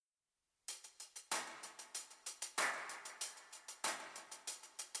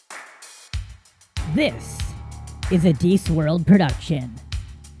This is a Deece World production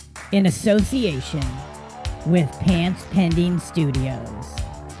in association with Pants Pending Studios.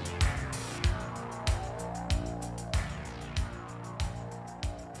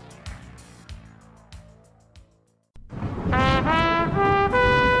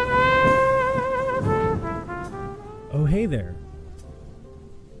 Oh, hey there.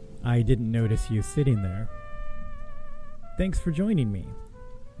 I didn't notice you sitting there. Thanks for joining me.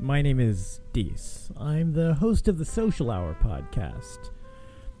 My name is Deece. I'm the host of the Social Hour podcast.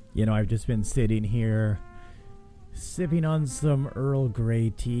 You know, I've just been sitting here, sipping on some Earl Grey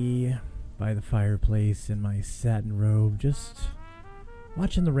tea by the fireplace in my satin robe, just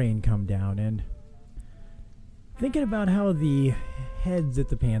watching the rain come down and thinking about how the heads at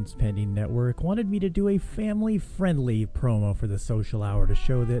the Pants Pending Network wanted me to do a family-friendly promo for the Social Hour to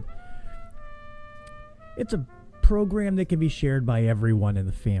show that it's a program that can be shared by everyone in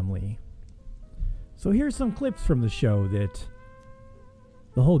the family. So here's some clips from the show that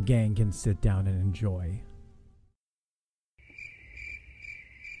the whole gang can sit down and enjoy.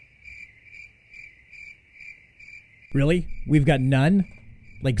 Really? We've got none?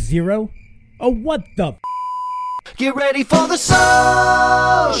 Like zero? Oh, what the Get ready for the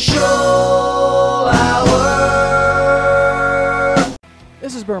Social Hour.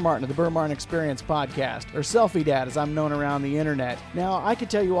 This is Burr Martin of the Burr Martin Experience podcast, or Selfie Dad as I'm known around the internet. Now, I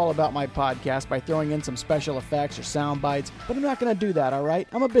could tell you all about my podcast by throwing in some special effects or sound bites, but I'm not going to do that, all right?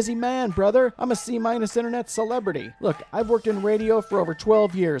 I'm a busy man, brother. I'm a C-minus internet celebrity. Look, I've worked in radio for over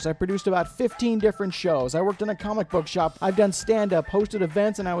 12 years. I produced about 15 different shows. I worked in a comic book shop. I've done stand-up, hosted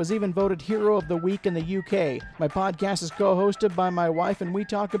events, and I was even voted Hero of the Week in the UK. My podcast is co-hosted by my wife, and we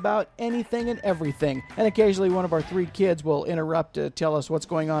talk about anything and everything. And occasionally one of our three kids will interrupt to tell us what's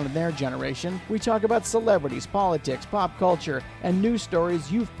going on in their generation. We talk about celebrities, politics, pop culture, and news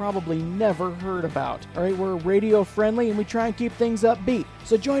stories you've probably never heard about. All right, we're radio friendly and we try and keep things upbeat.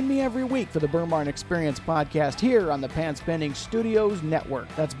 So join me every week for the Burr Martin Experience podcast here on the Pants Pending Studios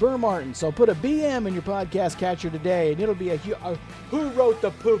Network. That's Burr Martin. So put a BM in your podcast catcher today and it'll be who wrote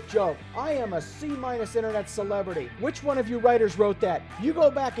the poop joke? I am a C-minus internet celebrity. Which one of you writers wrote that? You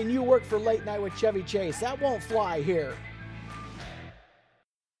go back and you work for Late Night with Chevy Chase. That won't fly here.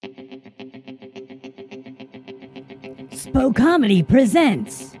 Spoke Comedy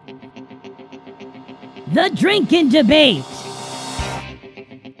presents The Drinkin' Debate,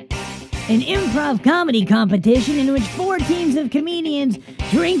 an improv comedy competition in which 4 teams of comedians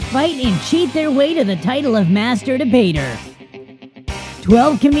drink, fight, and cheat their way to the title of Master Debater.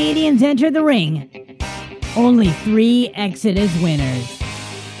 12 comedians enter the ring. Only 3 exit as winners.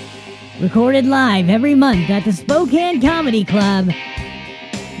 Recorded live every month at the Spokane Comedy Club,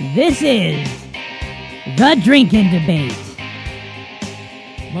 this is The Drinkin' Debate.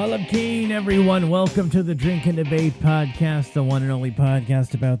 Malab Keen, everyone. Welcome to the Drink and Debate podcast, the one and only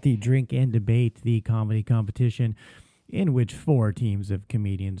podcast about the Drink and Debate, the comedy competition in which 4 teams of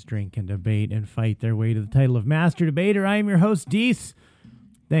comedians drink and debate and fight their way to the title of Master Debater. I am your host, Deece.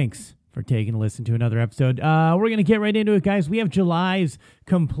 Thanks for taking a listen to another episode. We're going to get right into it, guys. We have July's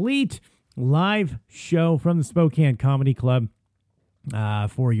complete live show from the Spokane Comedy Club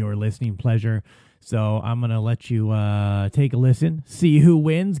for your listening pleasure. So I'm going to let you take a listen, see who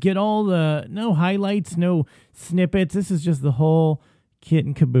wins, get all the, no highlights, no snippets. This is just the whole kit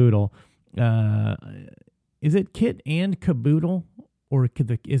and caboodle. Is it kit and caboodle? Or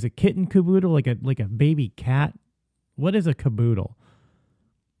is a kitten caboodle like a baby cat? What is a caboodle?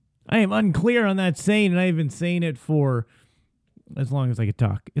 I am unclear on that saying, and I've been saying it for as long as I could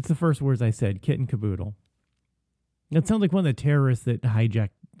talk. It's the first words I said, kit and caboodle. That sounds like one of the terrorists that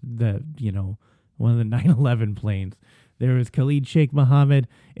hijacked one of the 9/11 planes. There was Khalid Sheikh Mohammed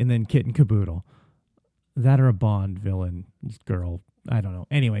and then Kit and Caboodle. That or a Bond villain girl. I don't know.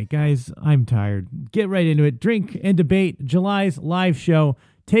 Anyway, guys, I'm tired. Get right into it. Drink and Debate, July's live show.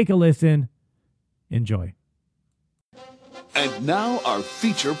 Take a listen. Enjoy. And now our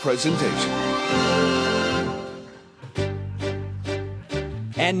feature presentation.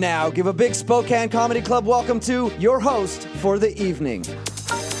 And now, give a big Spokane Comedy Club welcome to your host for the evening.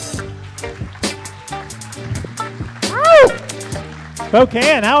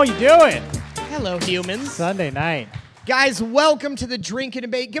 Spokane, how are you doing? Hello, humans. Sunday night. Guys, welcome to the Drink and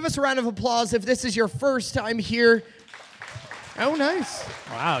Debate. Give us a round of applause if this is your first time here. Oh, nice.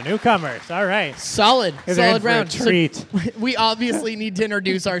 Wow, newcomers. All right. Solid round. Treat. We obviously need to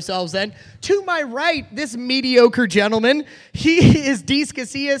introduce ourselves then. To my right, this mediocre gentleman, he is Deece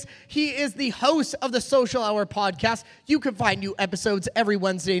Casillas. He is the host of the Social Hour podcast. You can find new episodes every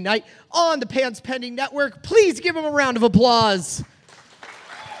Wednesday night on the Pants Pending Network. Please give him a round of applause.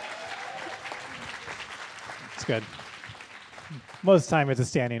 good. Most of the time it's a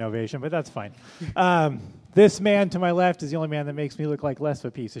standing ovation, but that's fine. This man to my left is the only man that makes me look like less of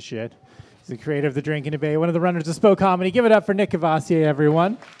a piece of shit. He's the creator of The Drink and Debate, one of the runners of Spoke Comedy. Give it up for Nick Cavassier,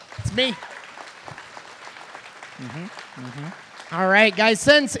 everyone. It's me. All right, guys,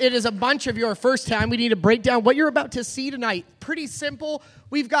 since it is a bunch of your first time, we need to break down what you're about to see tonight. Pretty simple.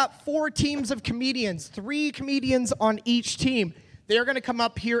 We've got 4 teams of comedians, 3 comedians on each team. They're going to come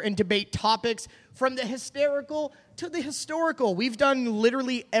up here and debate topics from the hysterical to the historical. We've done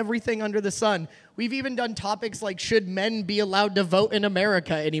literally everything under the sun. We've even done topics like, should men be allowed to vote in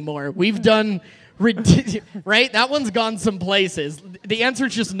America anymore? We've done, right? That one's gone some places. The answer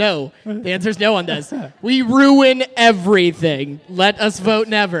is just no. The answer is no on this. We ruin everything. Let us vote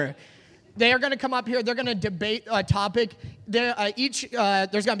never. They are going to come up here. They're going to debate a topic. There's going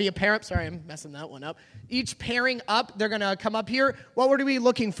to be a pair. Sorry, I'm messing that one up. Each pairing up, they're going to come up here. What are we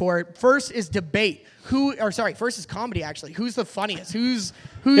looking for? First is debate. First is comedy, actually. Who's the funniest? Who's?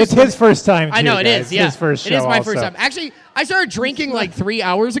 It's his first time, too, I know, it guys. is, yeah. His first show it is my also. first time. Actually, I started drinking like 3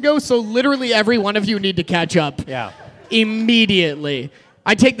 hours ago, so literally every one of you need to catch up. Yeah. Immediately.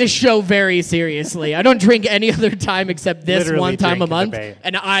 I take this show very seriously. I don't drink any other time except this Literally one time a drink and month, debate.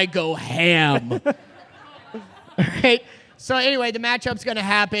 and I go ham. All right. So anyway, the matchup's going to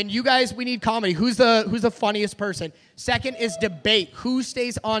happen. You guys, we need comedy. Who's the funniest person? Second is debate. Who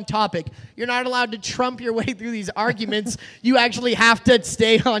stays on topic? You're not allowed to trump your way through these arguments. You actually have to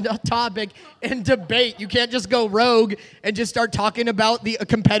stay on topic and debate. You can't just go rogue and just start talking about the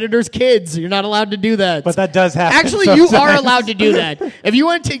competitor's kids. You're not allowed to do that. But that does happen. Actually, sometimes. you are allowed to do that. If you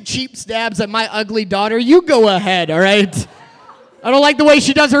want to take cheap stabs at my ugly daughter, you go ahead, all right? I don't like the way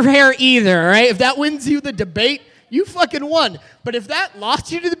she does her hair either, all right? If that wins you the debate, you fucking won. But if that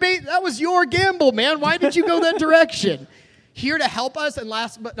lost you to the debate, that was your gamble, man. Why did you go that direction? Here to help us, and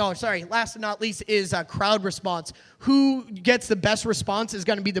last but not least, is crowd response. Who gets the best response is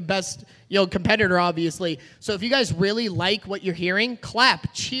going to be the best, competitor, obviously. So if you guys really like what you're hearing,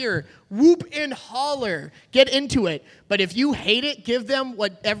 clap, cheer, whoop, and holler. Get into it. But if you hate it, give them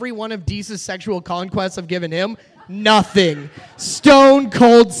what every one of Deese's sexual conquests have given him. Nothing. Stone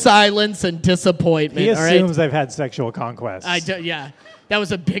cold silence and disappointment. He assumes all right? I've had sexual conquests. Yeah, that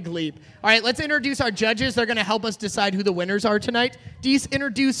was a big leap. All right, let's introduce our judges. They're going to help us decide who the winners are tonight. Deese,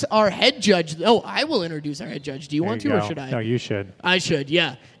 introduce our head judge. Oh, I will introduce our head judge. Do you want to, or should I? No, you should. I should,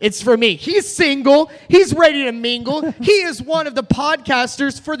 yeah. It's for me. He's single. He's ready to mingle. He is one of the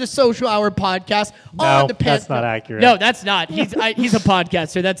podcasters for the Social Hour podcast. No, that's not accurate. No, that's not. He's a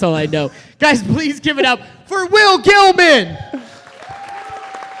podcaster. That's all I know. Guys, please give it up for Will Gilman.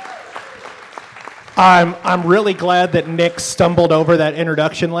 I'm really glad that Nick stumbled over that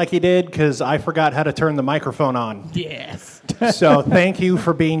introduction like he did, because I forgot how to turn the microphone on. Yes. So thank you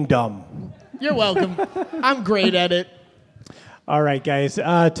for being dumb. You're welcome. I'm great at it. All right, guys.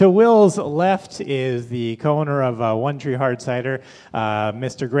 To Will's left is the co-owner of One Tree Hard Cider,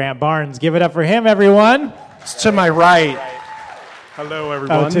 Mr. Grant Barnes. Give it up for him, everyone. It's to my right. Hello,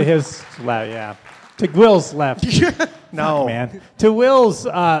 everyone. Oh, to his left, yeah. To Will's left. No. Fuck, man. To Will's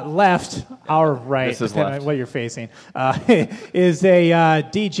left, our right, This is depending left. on what you're facing, is a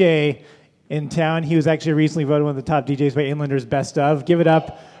DJ in town. He was actually recently voted one of the top DJs by Inlander's Best Of. Give it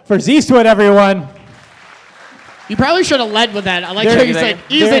up for Zeastwood, everyone. You probably should have led with that. I like They're- how you said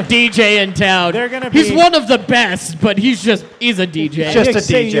he's a they're- DJ in town. they're gonna He's be- one of the best, but he's a DJ. Just a Nick,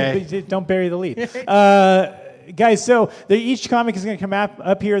 say DJ. you- don't bury the lead. Guys, so each comic is going to come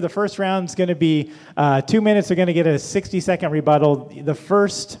up here. The first round is going to be 2 minutes. They're going to get a 60-second rebuttal. The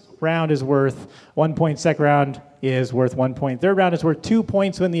first round is worth 1 point. Second round is worth 1 point. Third round is worth 2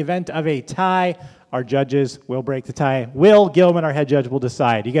 points. So in the event of a tie, our judges will break the tie. Will Gilman, our head judge, will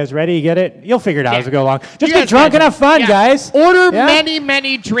decide. You guys ready? You get it? You'll figure it out as we go along. Just You get guys drunk and imagine- have fun, yeah. guys. Order Yeah?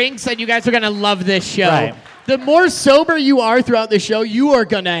 many drinks, and you guys are going to love this show. Right. The more sober you are throughout the show, you are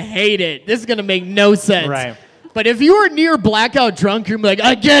going to hate it. This is going to make no sense. Right. But if you are near blackout drunk, you're like,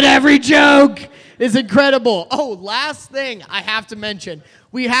 I get every joke. It's incredible. Oh, last thing I have to mention.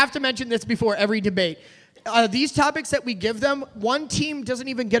 We have to mention this before every debate. These topics that we give them, one team doesn't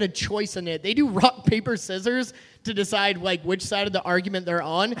even get a choice in it. They do rock, paper, scissors to decide which side of the argument they're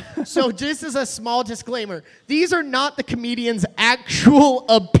on. So this is a small disclaimer. These are not the comedian's actual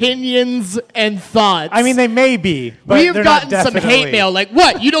opinions and thoughts. I mean, they may be, but we have they're gotten not some definitely. hate mail like,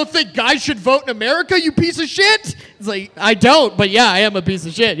 what, you don't think guys should vote in America, you piece of shit? It's like, I don't, but yeah, I am a piece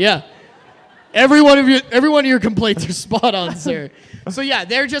of shit, yeah. Every one of your complaints are spot on, sir. So yeah,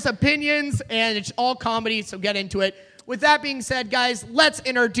 they're just opinions, and it's all comedy, so get into it. With that being said, guys, let's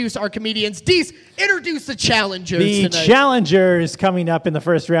introduce our comedians. Dees, introduce the challengers The tonight. challengers coming up in the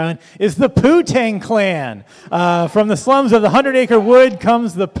first round is the Poo-Tang Clan. From the slums of the 100 Acre Wood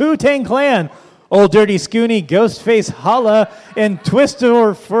comes the Poo-Tang Clan. Old Dirty Scooney, Ghostface Holla, and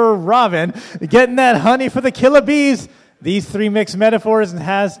Twister for Robin. Getting that honey for the killer bees. These three mixed metaphors and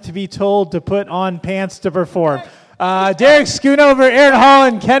has to be told to put on pants to perform. Derek Schoonover, Aaron Hall,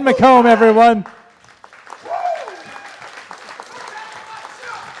 and Ken McComb, everyone.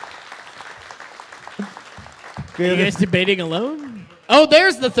 Are you guys debating alone? Oh,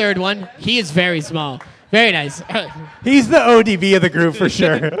 there's the third one. He is very small. Very nice. He's the ODB of the group for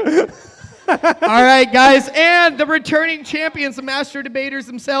sure. All right, guys, and the returning champions, the master debaters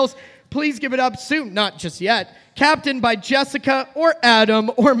themselves, please give it up soon, not just yet. Captained by Jessica or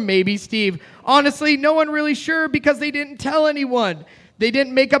Adam or maybe Steve. Honestly, no one really sure because they didn't tell anyone. They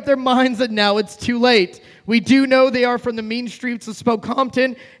didn't make up their minds and now it's too late. We do know they are from the mean streets of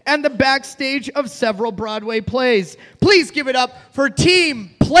Spokompton and the backstage of several Broadway plays. Please give it up for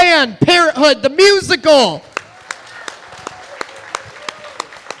Team Planned Parenthood, the musical.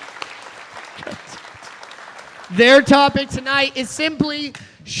 Their topic tonight is simply,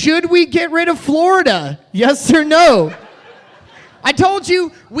 should we get rid of Florida? Yes or no? I told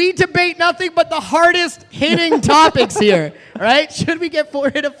you, we debate nothing but the hardest hitting topics here, all right? Should we get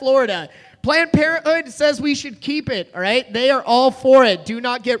rid of Florida? Planned Parenthood says we should keep it, all right? They are all for it. Do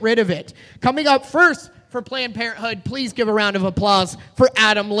not get rid of it. Coming up first for Planned Parenthood, please give a round of applause for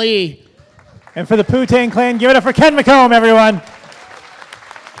Adam Lee. And for the Poo-Tang Clan, give it up for Ken McComb, everyone.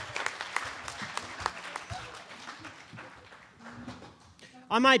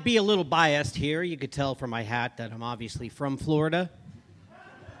 I might be a little biased here. You could tell from my hat that I'm obviously from Florida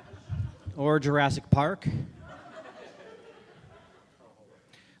or Jurassic Park.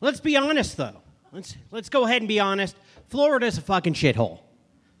 Let's be honest, though. Let's go ahead and be honest. Florida's a fucking shithole.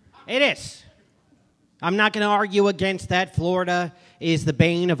 It is. I'm not going to argue against that. Florida is the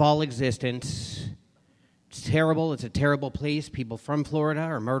bane of all existence. It's terrible. It's a terrible place. People from Florida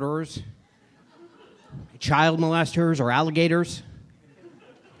are murderers, child molesters, or alligators.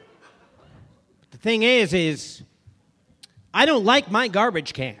 The thing is I don't like my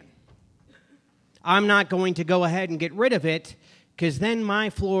garbage can. I'm not going to go ahead and get rid of it because then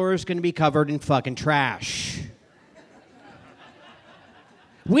my floor is going to be covered in fucking trash.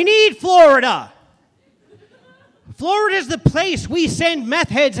 We need Florida. Florida's the place we send meth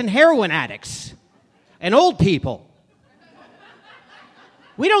heads and heroin addicts and old people.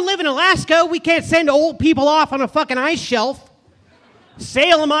 We don't live in Alaska. We can't send old people off on a fucking ice shelf.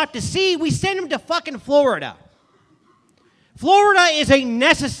 Sail them out to sea, we send them to fucking Florida. Florida is a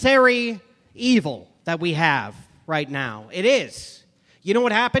necessary evil that we have right now. It is. You know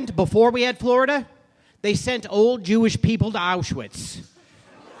what happened before we had Florida? They sent old Jewish people to Auschwitz.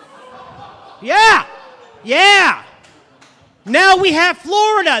 Yeah. Now we have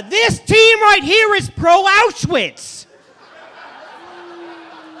Florida. This team right here is pro-Auschwitz.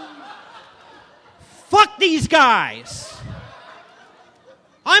 Fuck these guys.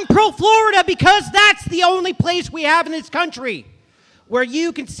 I'm pro-Florida because that's the only place we have in this country where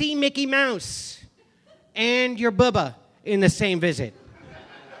you can see Mickey Mouse and your Bubba in the same visit.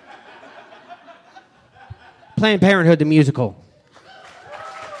 Planned Parenthood, the musical.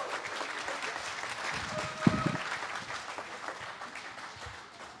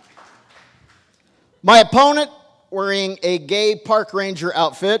 My opponent, wearing a gay park ranger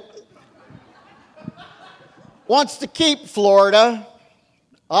outfit, wants to keep Florida.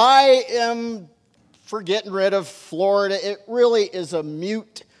 I am for getting rid of Florida. It really is a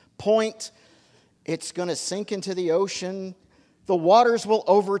moot point. It's going to sink into the ocean. The waters will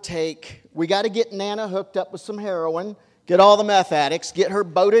overtake. We got to get Nana hooked up with some heroin, get all the meth addicts, get her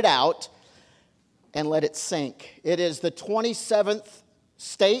boated out, and let it sink. It is the 27th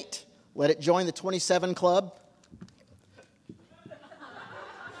state. Let it join the 27 club.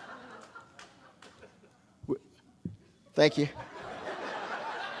 Thank you.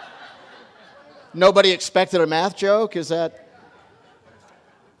 Nobody expected a math joke? Is that...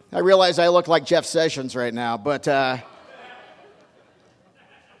 I realize I look like Jeff Sessions right now, but...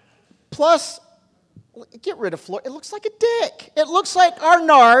 Plus, get rid of Florida. It looks like a dick. It looks like our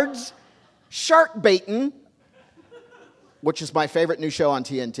nards shark baiting, which is my favorite new show on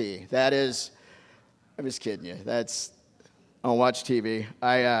TNT. That is... I'm just kidding you. That's... I don't watch TV.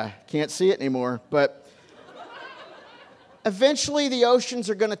 I can't see it anymore, but... Eventually, the oceans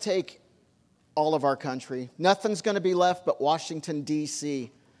are going to take all of our country. Nothing's going to be left but Washington,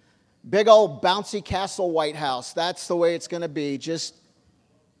 D.C. Big old bouncy castle White House. That's the way it's going to be. Just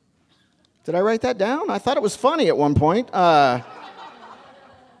Did I write that down? I thought it was funny at one point. But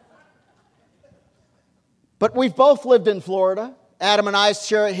we've both lived in Florida. Adam and I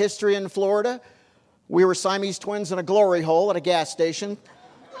share a history in Florida. We were Siamese twins in a glory hole at a gas station.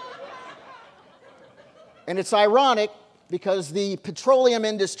 And it's ironic because the petroleum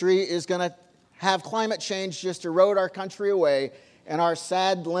industry is going to have climate change just erode our country away, and our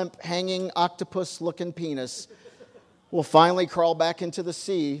sad, limp, hanging, octopus-looking penis will finally crawl back into the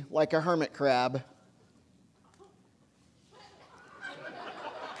sea like a hermit crab.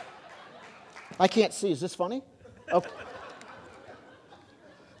 I can't see. Is this funny? Okay.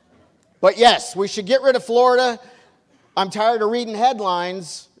 But yes, we should get rid of Florida. I'm tired of reading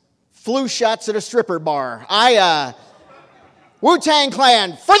headlines. Flu shots at a stripper bar. Wu-Tang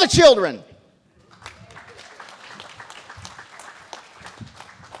Clan for the children.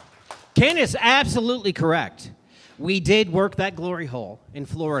 Ken is absolutely correct. We did work that glory hole in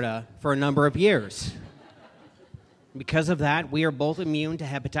Florida for a number of years. Because of that, we are both immune to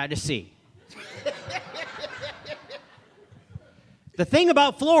hepatitis C. The thing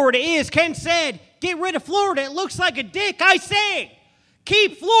about Florida is, Ken said, get rid of Florida, it looks like a dick. I say,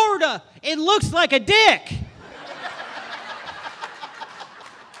 keep Florida, it looks like a dick.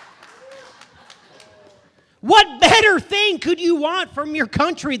 What better thing could you want from your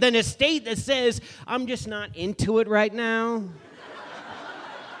country than a state that says, I'm just not into it right now?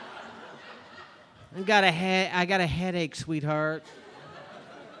 I got a headache, sweetheart.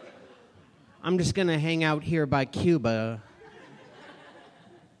 I'm just going to hang out here by Cuba.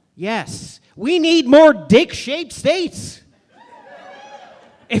 Yes, we need more dick-shaped states.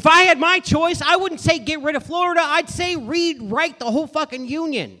 If I had my choice, I wouldn't say get rid of Florida. I'd say rewrite the whole fucking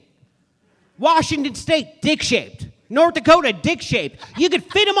union. Washington State, dick-shaped. North Dakota, dick-shaped. You could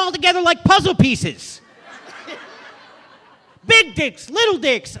fit them all together like puzzle pieces. Big dicks, little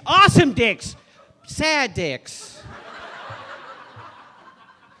dicks, awesome dicks, sad dicks.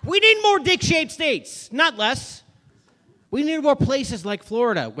 We need more dick-shaped states, not less. We need more places like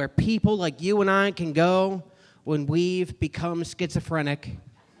Florida where people like you and I can go when we've become schizophrenic.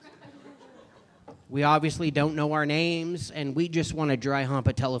 We obviously don't know our names, and we just want to dry hump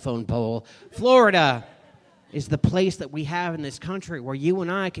a telephone pole. Florida is the place that we have in this country where you and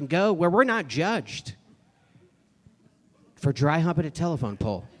I can go, where we're not judged for dry humping a telephone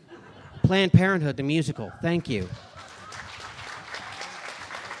pole. Planned Parenthood, the musical. Thank you.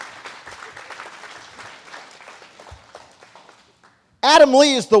 Adam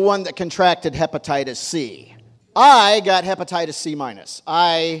Lee is the one that contracted hepatitis C. I got hepatitis C minus.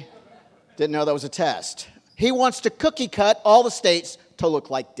 I didn't know that was a test. He wants to cookie cut all the states to look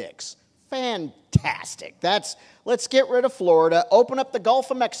like dicks. Fantastic. Let's get rid of Florida, open up the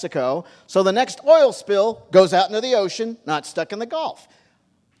Gulf of Mexico, so the next oil spill goes out into the ocean, not stuck in the Gulf.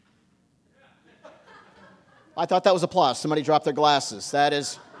 I thought that was applause. Somebody dropped their glasses. That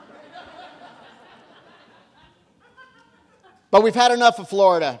is... But we've had enough of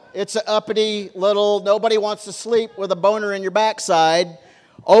Florida. It's an uppity little, nobody wants to sleep with a boner in your backside.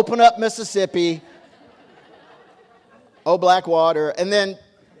 Open up Mississippi. Oh, Blackwater. And then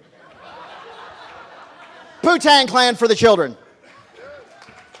Wu-Tang Clan for the children.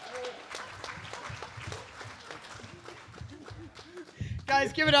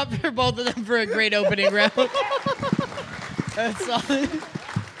 Guys, give it up for both of them for a great opening round. That's solid.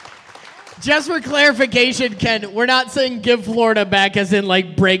 Just for clarification, Ken, we're not saying give Florida back as in,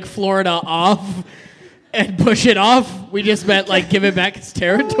 like, break Florida off and push it off. We just meant, like, give it back its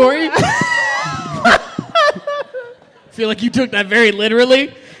territory. Feel like you took that very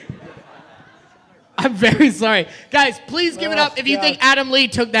literally. I'm very sorry. Guys, please give it up if you think Adam Lee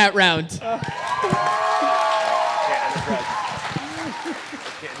took that round.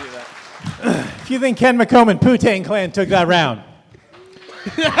 If you think Ken McComb and Wu-Tang Clan took that round.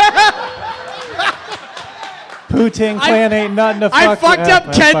 Wu-Tang Clan ain't nothing to fuck I fucked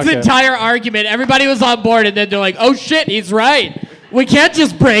up Ken's fuck it. entire argument. Everybody was on board, and then they're like, oh shit, he's right. We can't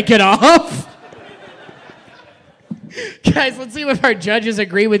just break it off. Guys, let's see if our judges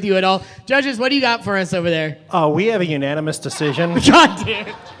agree with you at all. Judges, what do you got for us over there? We have a unanimous decision. God damn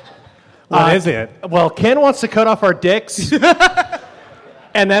it. What is it? Well, Ken wants to cut off our dicks.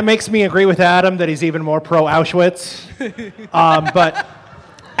 And that makes me agree with Adam that he's even more pro Auschwitz. But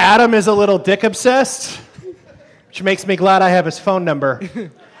Adam is a little dick obsessed, which makes me glad I have his phone number.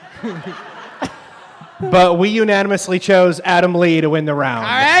 But we unanimously chose Adam Lee to win the round.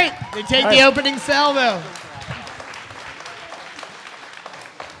 All right, they take the opening salvo.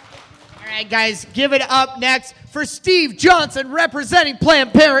 All right, guys, give it up next for Steve Johnson representing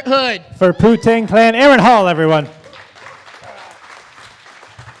Planned Parenthood. For Wu-Tang Clan, Aaron Hall, everyone.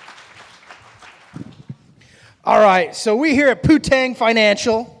 All right, so we here at Putang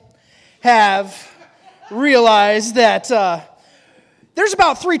Financial have realized that there's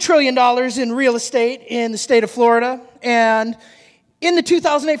about $3 trillion in real estate in the state of Florida, and in the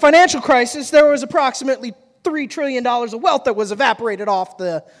 2008 financial crisis, there was approximately $3 trillion of wealth that was evaporated off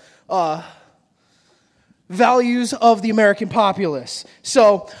the values of the American populace.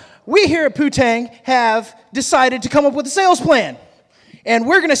 So we here at Putang have decided to come up with a sales plan, and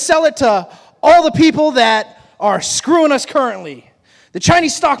we're going to sell it to all the people that are screwing us currently. The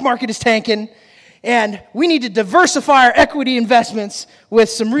Chinese stock market is tanking, and we need to diversify our equity investments with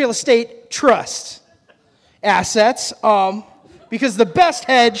some real estate trust assets, because the best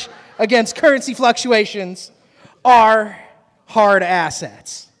hedge against currency fluctuations are hard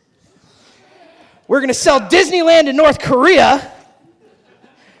assets. We're going to sell Disneyland in North Korea.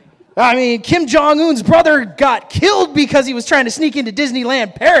 I mean, Kim Jong-un's brother got killed because he was trying to sneak into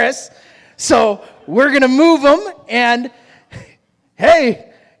Disneyland Paris. So we're going to move them, and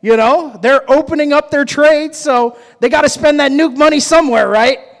hey, you know, they're opening up their trade, so they got to spend that nuke money somewhere,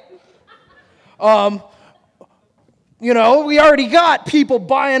 right? You know, we already got people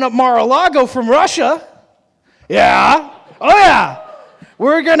buying up Mar-a-Lago from Russia. Yeah. Oh, yeah.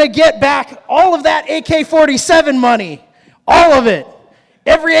 We're going to get back all of that AK-47 money. All of it.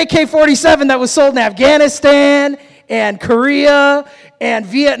 Every AK-47 that was sold in Afghanistan and Korea and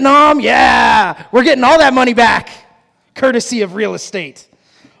Vietnam. Yeah. We're getting all that money back, courtesy of real estate.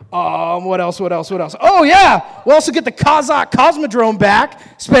 What else? Oh, yeah. We'll also get the Kazakh Cosmodrome back,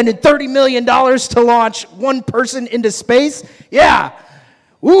 spending $30 million to launch one person into space. Yeah.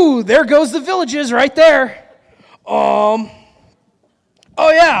 Ooh, there goes the Villages right there. Oh,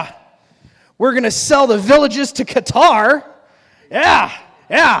 yeah. We're going to sell the Villages to Qatar. Yeah.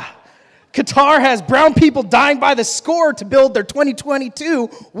 Qatar has brown people dying by the score to build their 2022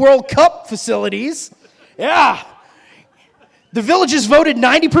 World Cup facilities. Yeah. The Villages voted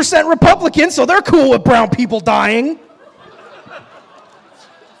 90% Republican, so they're cool with brown people dying.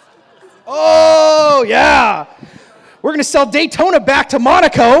 Oh, yeah. We're going to sell Daytona back to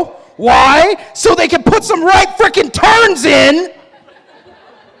Monaco. Why? So they can put some right frickin' turns in.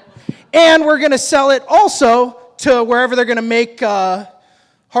 And we're going to sell it also to wherever they're going to make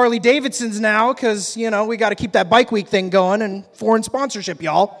Harley Davidsons now, because, you know, we got to keep that Bike Week thing going and foreign sponsorship,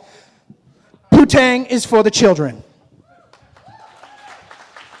 y'all. Putang is for the children.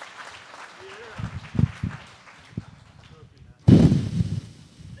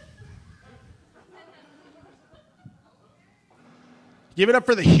 Give it up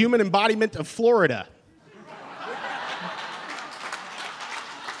for the human embodiment of Florida.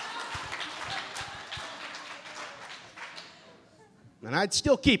 And I'd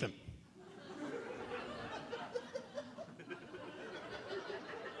still keep him.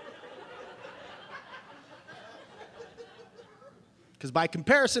 Because by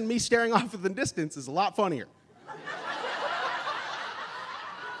comparison, me staring off at the distance is a lot funnier.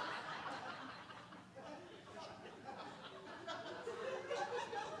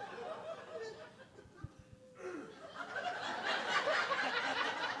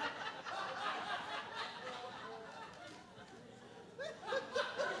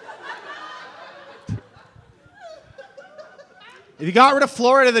 If you got rid of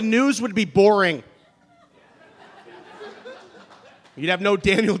Florida, the news would be boring. You'd have no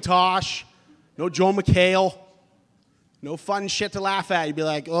Daniel Tosh, no Joe McHale, no fun shit to laugh at. You'd be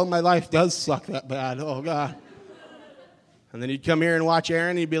like, oh, my life does suck that bad. Oh, God. And then you'd come here and watch Aaron,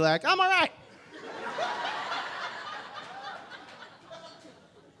 and you'd be like, I'm all right.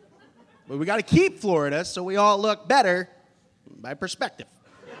 But we got to keep Florida so we all look better by perspective.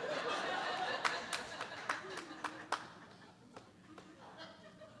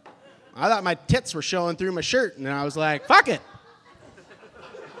 I thought my tits were showing through my shirt, and I was like, fuck it.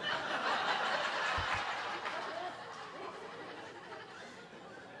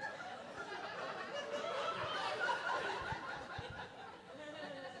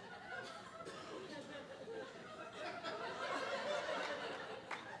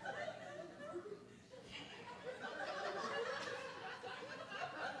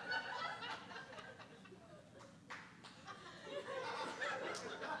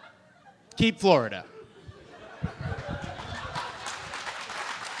 Keep Florida.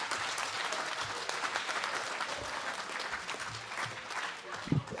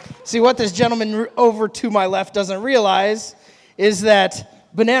 See, what this gentleman over to my left doesn't realize is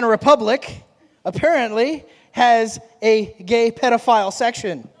that Banana Republic apparently has a gay pedophile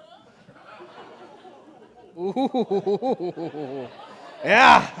section. Ooh.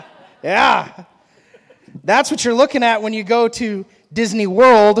 Yeah. That's what you're looking at when you go to Disney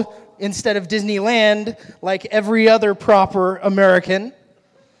World instead of Disneyland like every other proper American.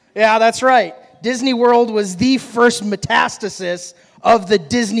 Yeah, that's right. Disney World was the first metastasis of the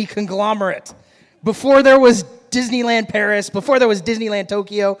Disney conglomerate. Before there was Disneyland Paris, before there was Disneyland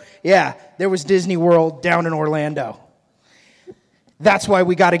Tokyo, yeah, there was Disney World down in Orlando. That's why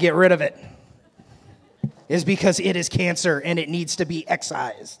we got to get rid of it. Is because it is cancer and it needs to be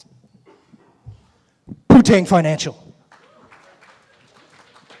excised. Poontang Financial.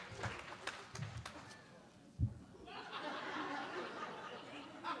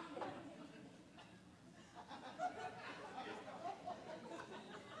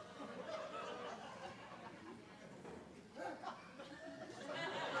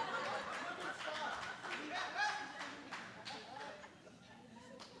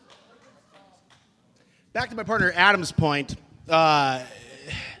 Back to my partner Adam's point. Florida's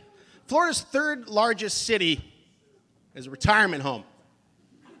third largest city is a retirement home.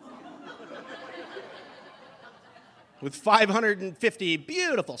 With 550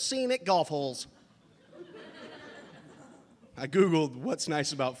 beautiful scenic golf holes. I Googled what's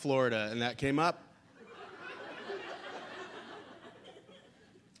nice about Florida, and that came up.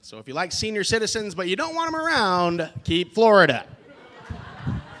 So if you like senior citizens, but you don't want them around, keep Florida.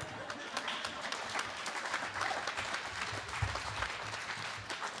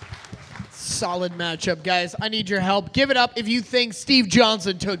 Solid matchup, guys. I need your help. Give it up if you think Steve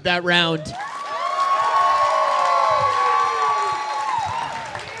Johnson took that round.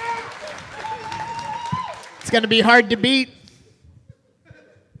 It's going to be hard to beat. Do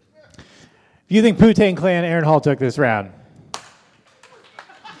you think Poontang Clan Aaron Hall took this round?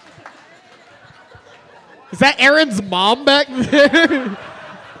 Is that Aaron's mom back there?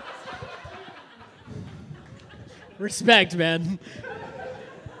 Respect, man.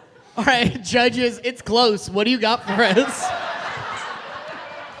 All right, judges, it's close. What do you got for us?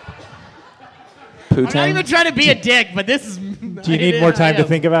 I'm not even trying to be a dick, but this is... Do you need more time to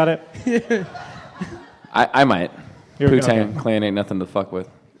think about it? I might. Poontang Clan ain't nothing to fuck with.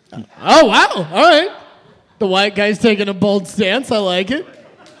 Oh, wow. All right. The white guy's taking a bold stance. I like it.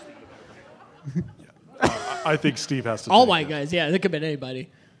 I think Steve has to All take white it. guys, yeah. That could have been anybody.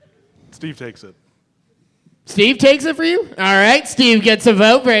 Steve takes it. Steve takes it for you? All right. Steve gets a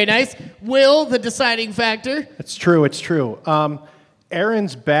vote. Very nice. Will, the deciding factor. It's true. It's true.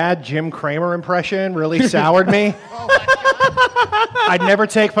 Aaron's bad Jim Cramer impression really soured me. I'd never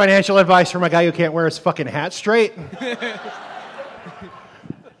take financial advice from a guy who can't wear his fucking hat straight.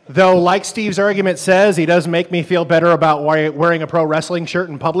 Though, like Steve's argument says, he does make me feel better about wearing a pro wrestling shirt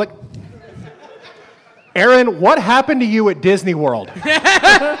in public. Aaron, what happened to you at Disney World?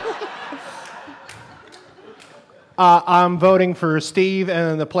 I'm voting for Steve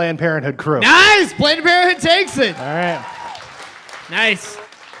and the Planned Parenthood crew. Nice! Planned Parenthood takes it. All right. Nice.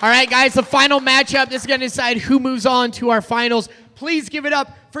 All right, guys, the final matchup. This is going to decide who moves on to our finals. Please give it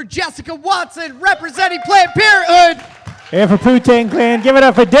up for Jessica Watson, representing Planned Parenthood. And for Poontang Clan, give it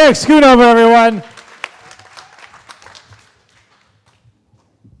up for Derek Schoonover, everyone.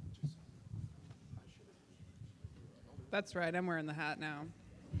 That's right, I'm wearing the hat now.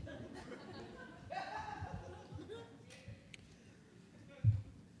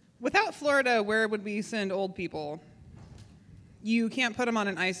 Without Florida, where would we send old people? You can't put them on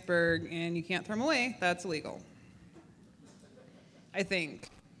an iceberg and you can't throw them away. That's illegal. I think.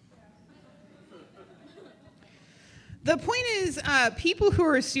 The point is, people who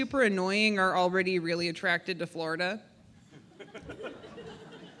are super annoying are already really attracted to Florida.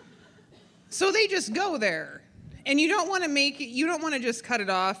 So they just go there. And you don't want to just cut it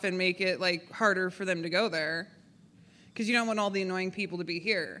off and make it like harder for them to go there. Because you don't want all the annoying people to be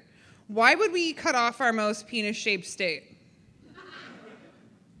here. Why would we cut off our most penis-shaped state?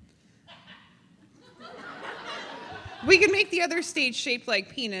 We could make the other states shaped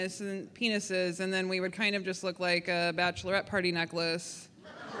like penises, and then we would kind of just look like a bachelorette party necklace.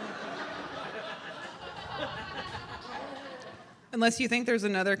 Unless you think there's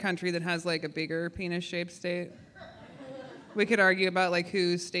another country that has like a bigger penis-shaped state. We could argue about like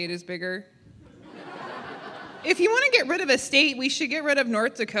whose state is bigger. If you want to get rid of a state, we should get rid of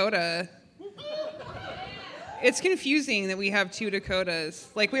North Dakota. It's confusing that we have 2 Dakotas.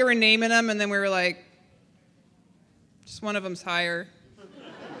 Like, we were naming them, and then we were like, just one of them's higher.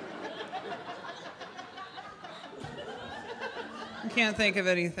 I can't think of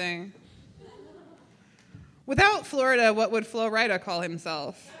anything. Without Florida, what would Flo Rida call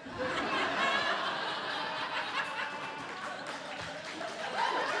himself?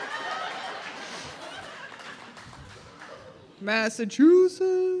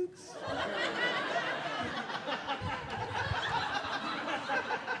 Massachusetts.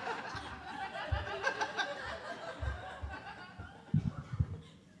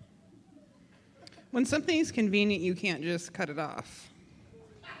 When something's convenient, you can't just cut it off.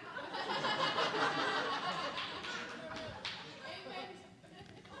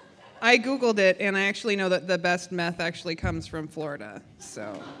 I Googled it, and I actually know that the best meth actually comes from Florida.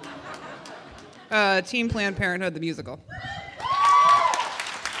 So, Team Planned Parenthood, the musical.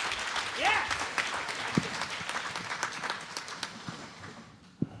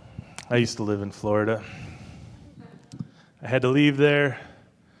 I used to live in Florida. I had to leave there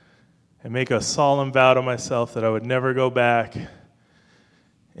and make a solemn vow to myself that I would never go back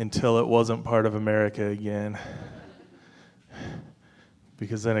until it wasn't part of America again.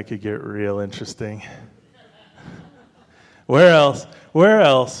 Because then it could get real interesting. Where else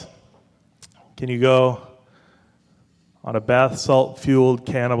can you go on a bath salt-fueled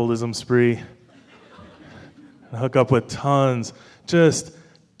cannibalism spree and hook up with tons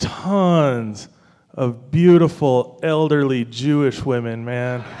of beautiful elderly Jewish women,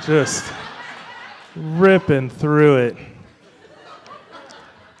 man, just ripping through it.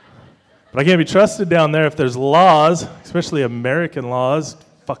 But I can't be trusted down there if there's laws, especially American laws,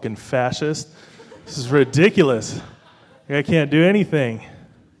 fucking fascist. This is ridiculous. I can't do anything.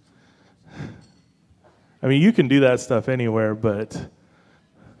 I mean, you can do that stuff anywhere, but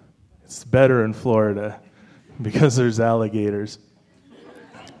it's better in Florida because there's alligators.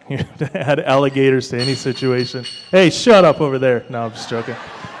 You have to add alligators to any situation. Hey, shut up over there. No, I'm just joking.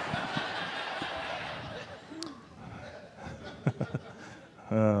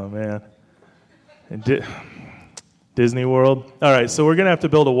 Oh, man. And Disney World. All right, so we're going to have to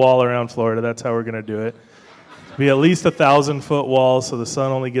build a wall around Florida. That's how we're going to do it. Be at least 1,000-foot wall so the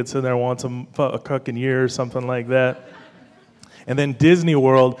sun only gets in there once a fucking year or something like that. And then Disney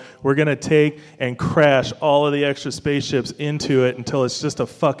World, we're going to take and crash all of the extra spaceships into it until it's just a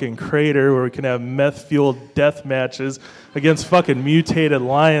fucking crater where we can have meth-fueled death matches against fucking mutated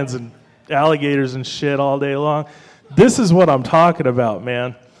lions and alligators and shit all day long. This is what I'm talking about,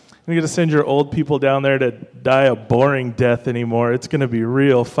 man. You're going to send your old people down there to die a boring death anymore. It's going to be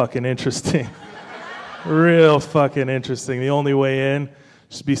real fucking interesting. Real fucking interesting. The only way in,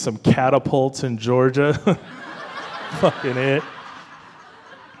 just be some catapults in Georgia. Fucking it.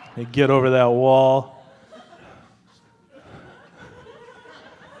 They get over that wall.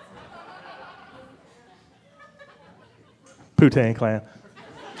 Wu-Tang Clan.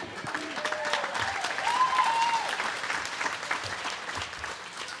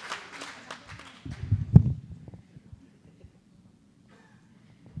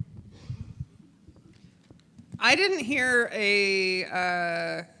 I didn't hear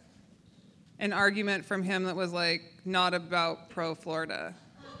an argument from him that was like not about pro-Florida.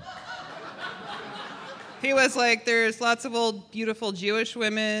 He was like, there's lots of old, beautiful Jewish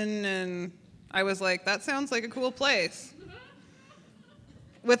women, and I was like, that sounds like a cool place.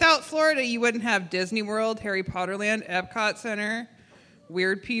 Without Florida, you wouldn't have Disney World, Harry Potter Land, Epcot Center,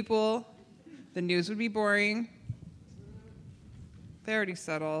 weird people. The news would be boring. They already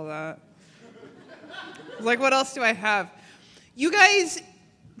said all of that. Like, what else do I have? You guys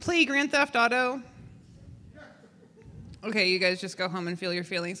play Grand Theft Auto? Okay, you guys just go home and feel your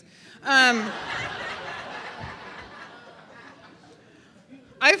feelings. I've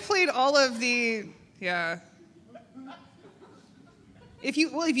played all of the, yeah. If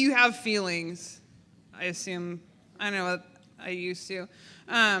you have feelings, I assume, I don't know what I used to.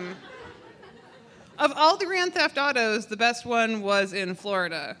 Of all the Grand Theft Autos, the best one was in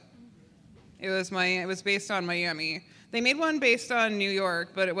Florida. It was based on Miami. They made one based on New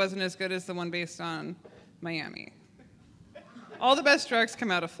York, but it wasn't as good as the one based on Miami. All the best drugs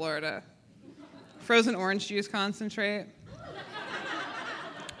come out of Florida. Frozen orange juice concentrate.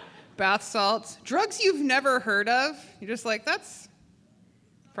 Bath salts. Drugs you've never heard of. You're just like, that's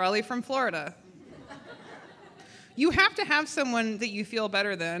probably from Florida. You have to have someone that you feel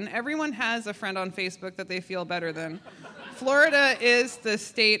better than. Everyone has a friend on Facebook that they feel better than. Florida is the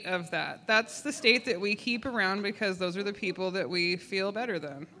state of that. That's the state that we keep around because those are the people that we feel better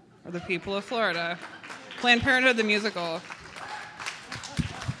than, are the people of Florida. Planned Parenthood, the musical.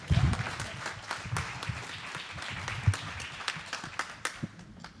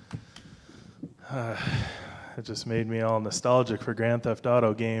 It just made me all nostalgic for Grand Theft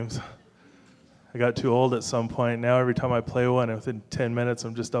Auto games. I got too old at some point. Now every time I play one, within 10 minutes,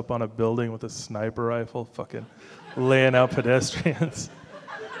 I'm just up on a building with a sniper rifle, fucking laying out pedestrians.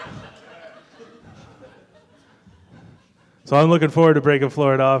 So I'm looking forward to breaking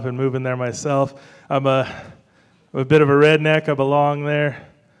Florida off and moving there myself. I'm a bit of a redneck. I belong there.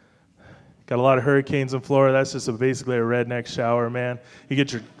 Got a lot of hurricanes in Florida. That's just basically a redneck shower, man. You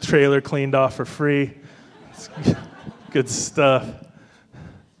get your trailer cleaned off for free. It's good stuff.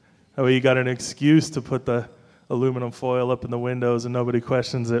 That way you got an excuse to put the aluminum foil up in the windows and nobody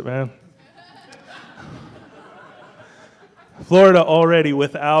questions it, man. Florida already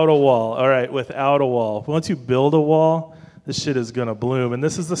without a wall. All right, without a wall. Once you build a wall, this shit is going to bloom. And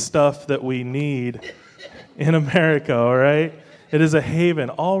this is the stuff that we need in America, all right? It is a haven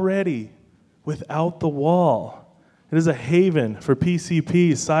already without the wall. It is a haven for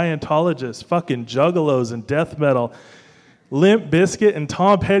PCPs, Scientologists, fucking juggalos and death metal. Limp Bizkit and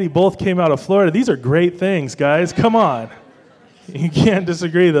Tom Petty both came out of Florida. These are great things, guys. Come on. You can't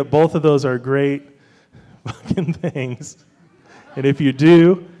disagree that both of those are great fucking things. And if you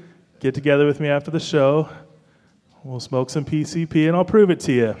do, get together with me after the show. We'll smoke some PCP and I'll prove it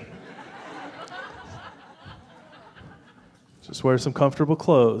to you. Just wear some comfortable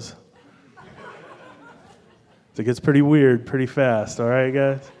clothes. It gets pretty weird pretty fast, all right,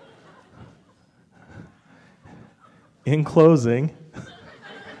 guys? In closing,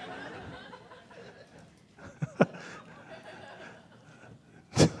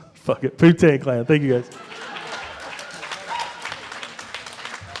 fuck it, Poo-Tang Clan. Thank you, guys.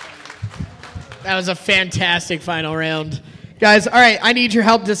 That was a fantastic final round. Guys, all right, I need your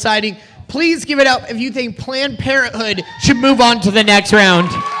help deciding. Please give it up if you think Planned Parenthood should move on to the next round.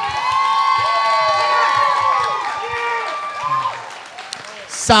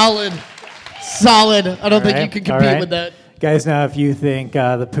 Solid. I don't think you can compete with that. Guys, now if you think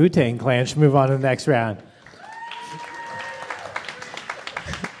the Poo-Tang Clan should move on to the next round.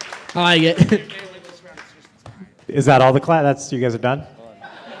 I like it. Is that all the class? That's, you guys are done?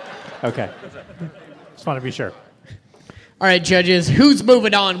 Okay. Just want to be sure. All right, judges, who's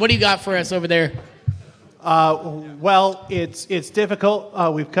moving on? What do you got for us over there? Well, it's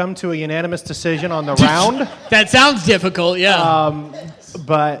difficult. We've come to a unanimous decision on the round. That sounds difficult, yeah.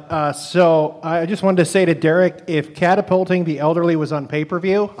 So I just wanted to say to Derek, if catapulting the elderly was on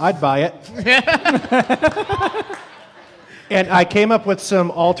pay-per-view, I'd buy it. And I came up with some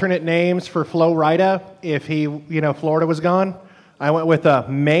alternate names for Flo Rida if Florida was gone. I went with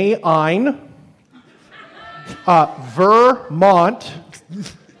Maine, Vermont,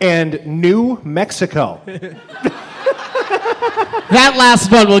 and New Mexico. That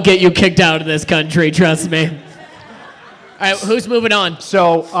last one will get you kicked out of this country, trust me. All right, who's moving on?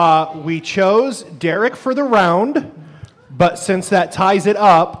 So we chose Derek for the round, but since that ties it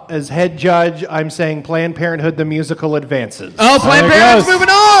up, as head judge, I'm saying Planned Parenthood the musical advances. Oh, Planned Parenthood's moving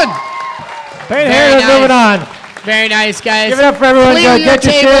on! Planned Parenthood's moving on. Very nice, guys. Give it up for everyone. Clear your Get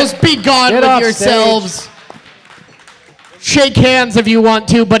your tables. shit. Be gone Get with off yourselves. Stage. Shake hands if you want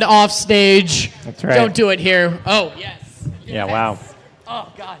to, but off stage. That's right. Don't do it here. Oh, yes. Yeah, wow.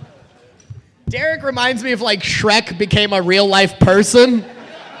 Oh, God. Derek reminds me of like Shrek became a real life person,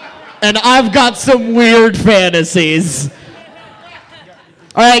 and I've got some weird fantasies.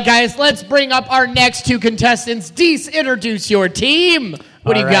 All right, guys, let's bring up our next two contestants. Deese, introduce your team.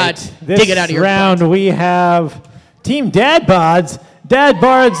 What do you got? Dig it out of your round, butt. we have Team Dad Bods. Dad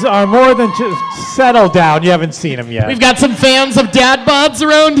Bods are more than just settle down. You haven't seen them yet. We've got some fans of Dad Bods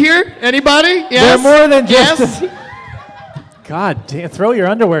around here. Anybody? Yes? They're more than just... Yes? God damn, throw your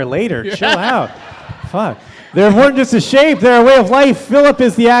underwear later. Chill out. Fuck. They're more than just a shape. They're a way of life. Philip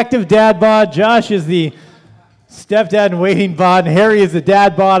is the active dad bod. Josh is the stepdad and waiting bod. And Harry is the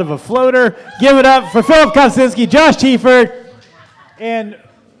dad bod of a floater. Give it up for Philip Kosinski, Josh Tiefert, and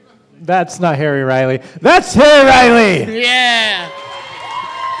that's not Harry Riley. That's Harry Riley. Yeah.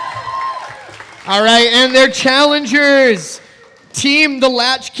 All right, and their challengers, Team the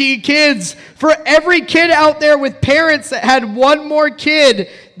Latchkey Kids. For every kid out there with parents that had one more kid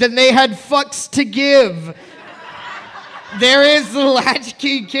than they had fucks to give, there is the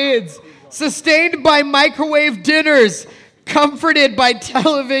Latchkey Kids. Sustained by microwave dinners, comforted by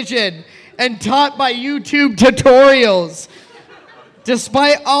television, and taught by YouTube tutorials.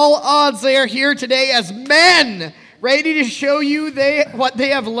 Despite all odds, they are here today as men, ready to show you what they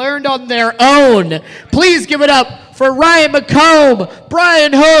have learned on their own. Please give it up for Ryan McComb,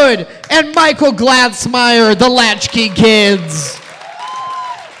 Brian Hood, and Michael Gladsmeyer, the Latchkey Kids.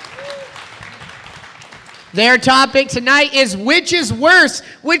 Their topic tonight is which is worse,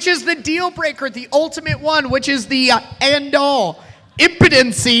 which is the deal breaker, the ultimate one, which is the end all,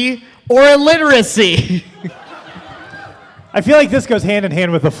 impotency or illiteracy. I feel like this goes hand in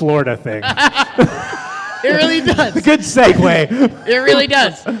hand with the Florida thing. It really does. It's a good segue. It really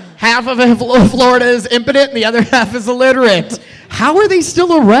does. Half of Florida is impotent, and the other half is illiterate. How are they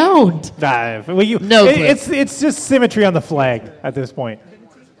still around? No clue. It's just symmetry on the flag at this point.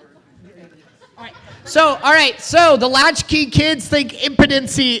 So, all right, so the Latchkey kids think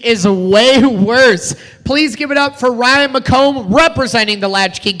impotency is way worse. Please give it up for Ryan McComb representing the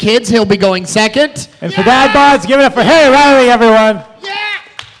Latchkey kids. He'll be going second. And for Dad Bods, give it up for Harry Riley, everyone.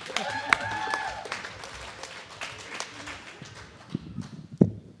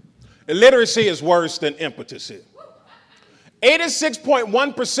 Illiteracy is worse than impotency.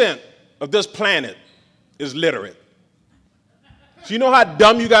 86.1% of this planet is literate. So you know how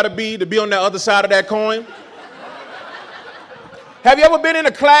dumb you got to be on the other side of that coin? Have you ever been in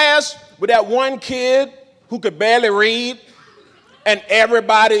a class with that one kid who could barely read and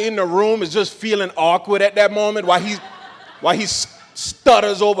everybody in the room is just feeling awkward at that moment while he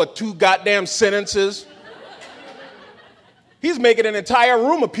stutters over 2 goddamn sentences? He's making an entire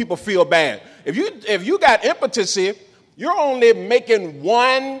room of people feel bad. If you got impotency, you're only making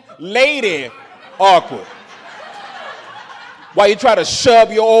one lady awkward. While you try to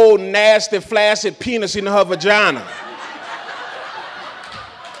shove your old nasty, flaccid penis into her vagina.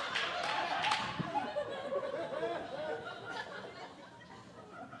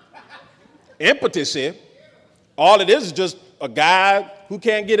 Impotency, all it is just a guy who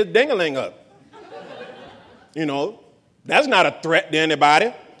can't get his ding-a-ling up. You know, that's not a threat to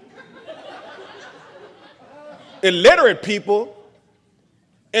anybody. Illiterate people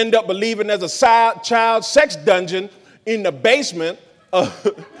end up believing there's a child sex dungeon in the basement of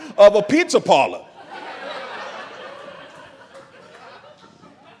a pizza parlor.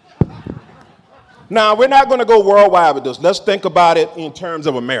 Now, we're not going to go worldwide with this. Let's think about it in terms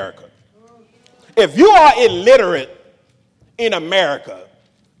of America. If you are illiterate in America,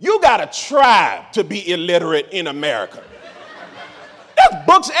 you got to try to be illiterate in America. There's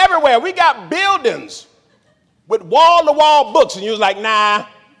books everywhere. We got buildings with wall-to-wall books, and you was like, nah.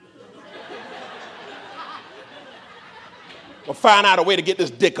 We'll find out a way to get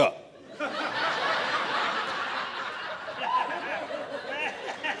this dick up.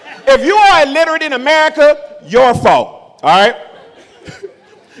 If you are illiterate in America, your fault, all right?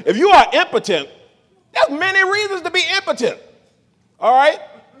 If you are impotent, there's many reasons to be impotent, all right?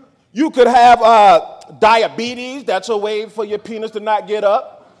 You could have diabetes. That's a way for your penis to not get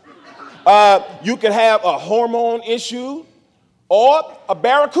up. You could have a hormone issue or a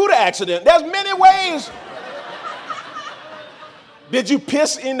barracuda accident. There's many ways. Did you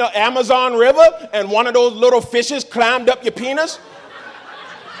piss in the Amazon River and one of those little fishes climbed up your penis?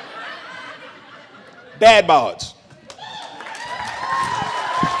 Dad bods.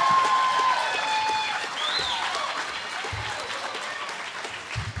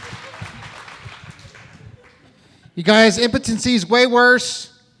 You guys, impotency is way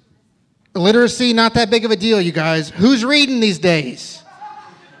worse. Illiteracy, not that big of a deal, you guys. Who's reading these days?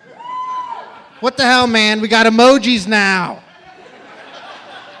 What the hell, man? We got emojis now.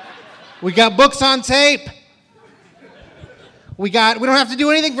 We got books on tape. We don't have to do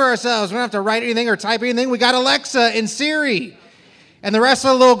anything for ourselves. We don't have to write anything or type anything. We got Alexa and Siri. And the rest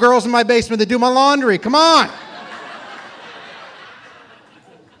of the little girls in my basement that do my laundry. Come on.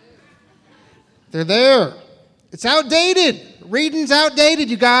 They're there. It's outdated. Reading's outdated,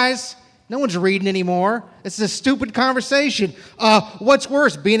 you guys. No one's reading anymore. It's a stupid conversation. What's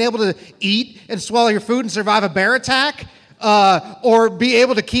worse, being able to eat and swallow your food and survive a bear attack? Or be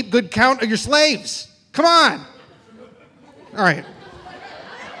able to keep good count of your slaves? Come on. All right.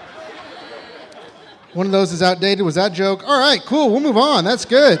 One of those is outdated. Was that joke? All right, cool. We'll move on. That's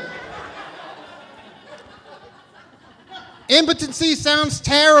good. Impotency sounds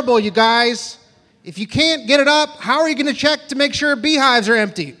terrible, you guys. If you can't get it up, how are you going to check to make sure beehives are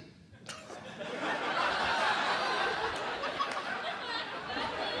empty?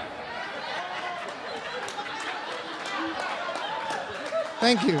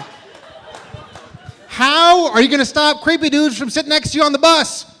 Thank you. How are you going to stop creepy dudes from sitting next to you on the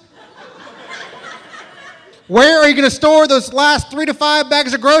bus? Where are you going to store those last 3 to 5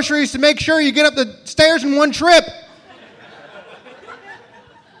 bags of groceries to make sure you get up the stairs in one trip?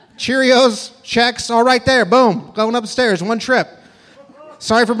 Cheerios, checks, all right there. Boom. Going up the stairs, one trip.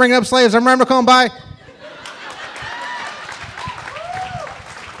 Sorry for bringing up slaves. I'm Ryan McComb. Bye.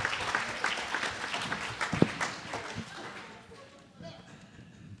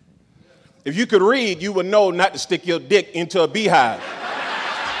 If you could read, you would know not to stick your dick into a beehive.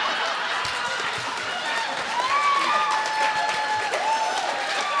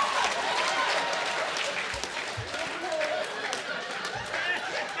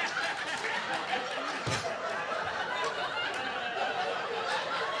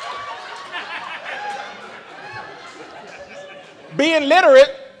 Being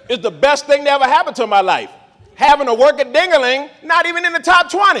literate is the best thing that ever happened to my life. Having a working ding-a-ling, not even in the top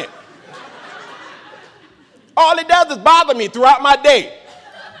 20. All it does is bother me throughout my day.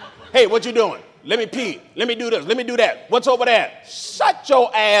 Hey, what you doing? Let me pee. Let me do this. Let me do that. What's over there? Shut your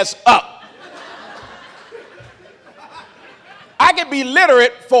ass up. I could be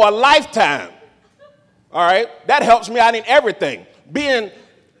literate for a lifetime. All right? That helps me out in everything. Being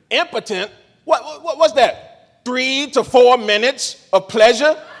impotent, what's that? 3 to 4 minutes of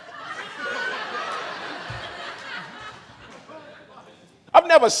pleasure? I've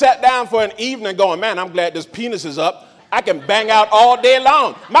never sat down for an evening going, man, I'm glad this penis is up. I can bang out all day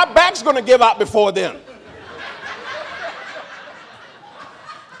long. My back's going to give out before then.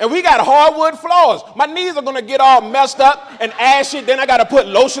 And we got hardwood floors. My knees are going to get all messed up and ashy. Then I got to put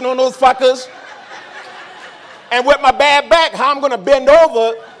lotion on those fuckers. And with my bad back, how I'm going to bend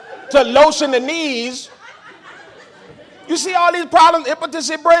over to lotion the knees. You see all these problems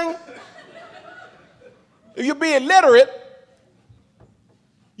impotency bring? If you're being illiterate,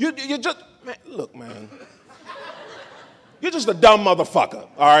 you just, man, look, man. You're just a dumb motherfucker,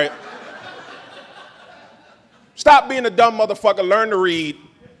 all right? Stop being a dumb motherfucker. Learn to read.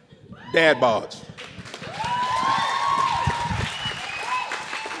 Dad bods.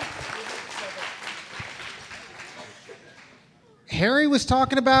 Harry was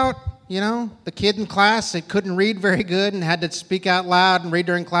talking about, the kid in class that couldn't read very good and had to speak out loud and read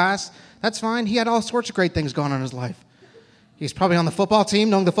during class. That's fine. He had all sorts of great things going on in his life. He's probably on the football team,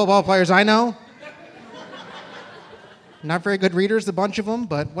 knowing the football players I know. Not very good readers, the bunch of them,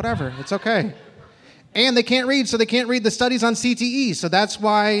 but whatever. It's okay. And they can't read, so they can't read the studies on CTE. So that's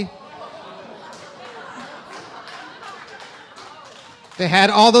why they had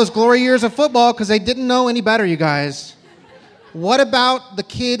all those glory years of football, because they didn't know any better, you guys. What about the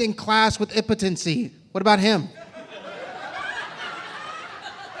kid in class with impotency? What about him?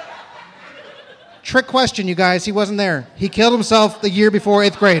 Trick question, you guys. He wasn't there. He killed himself the year before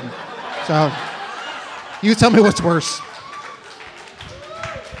 8th grade. So you tell me what's worse.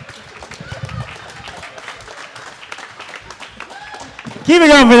 Keep it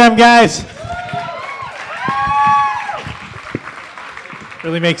going for them, guys.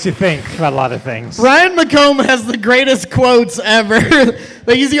 Really makes you think about a lot of things. Ryan McComb has the greatest quotes ever.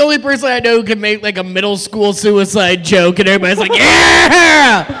 Like, he's the only person I know who can make like a middle school suicide joke, and everybody's like,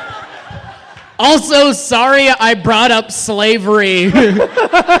 yeah! Also, sorry I brought up slavery by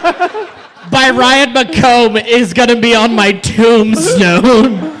Ryan McComb is going to be on my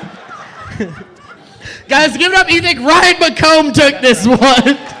tombstone. Guys, give it up. You think Ryan McComb took this one?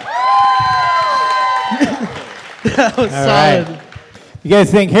 That was All solid. right. You guys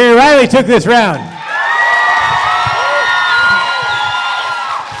think Harry Riley took this round?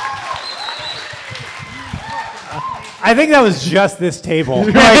 I think that was just this table.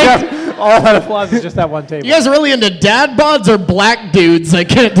 All that applause is just that one table. You guys are really into dad bods or black dudes? I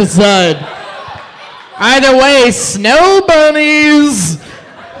can't decide. Either way, snow bunnies.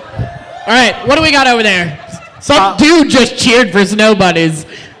 All right, what do we got over there? Some dude just cheered for snow bunnies.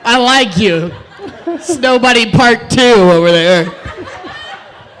 I like you. Snow bunny part 2 over there.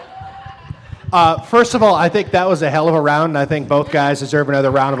 First of all, I think that was a hell of a round, and I think both guys deserve another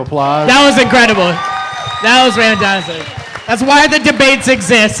round of applause. That was incredible. That was fantastic. That's why the debates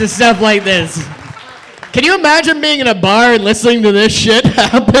exist, is stuff like this. Can you imagine being in a bar and listening to this shit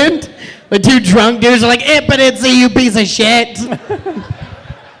happen? The two drunk dudes are like, impotency, you piece of shit. I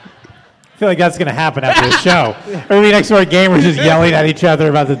feel like that's going to happen after the show. Or next to our game, we're just yelling at each other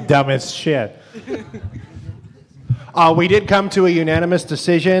about the dumbest shit. We did come to a unanimous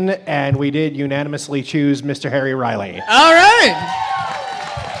decision, and we did unanimously choose Mr. Harry Riley. All right.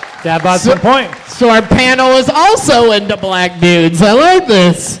 Dad bought some point. So our panel is also into black dudes. I like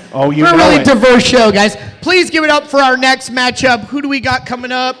this. Oh, you We're a know really it. diverse show, guys. Please give it up for our next matchup. Who do we got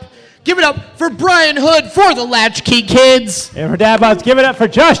coming up? Give it up for Brian Hood for the Latchkey Kids. And for Dad Bods, give it up for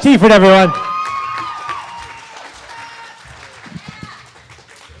Josh Tieford, everyone.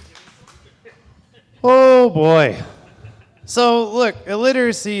 Oh, boy. So, look,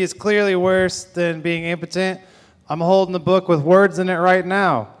 illiteracy is clearly worse than being impotent. I'm holding the book with words in it right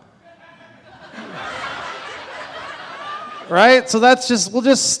now. Right? So we'll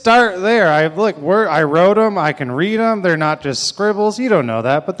just start there. I wrote them, I can read them. They're not just scribbles. You don't know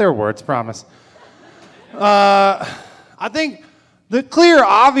that, but they're words, promise. I think the clear,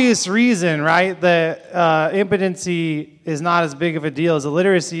 obvious reason, right, that impotency is not as big of a deal as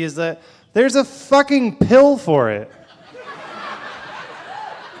illiteracy is that there's a fucking pill for it.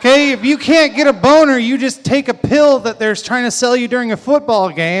 Okay, if you can't get a boner, you just take a pill that they're trying to sell you during a football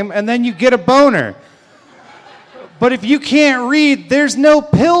game, and then you get a boner. But if you can't read, there's no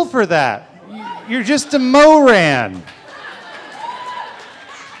pill for that. You're just a Moran.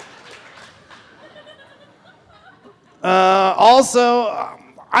 Also,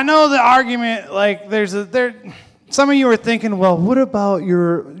 I know the argument, like, some of you are thinking, well, what about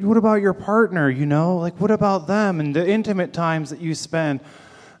your partner, you know? Like, what about them and the intimate times that you spend?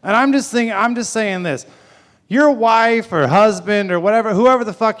 And I'm just saying this. Your wife or husband or whatever, whoever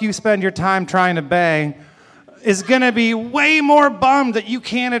the fuck you spend your time trying to bang, is going to be way more bummed that you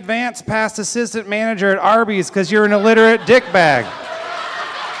can't advance past assistant manager at Arby's because you're an illiterate dickbag.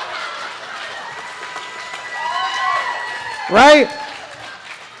 Right?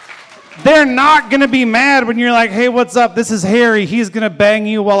 They're not going to be mad when you're like, hey, what's up? This is Harry. He's going to bang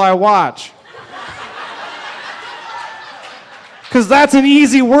you while I watch. Because that's an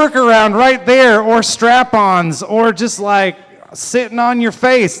easy workaround right there, or strap-ons, or just like sitting on your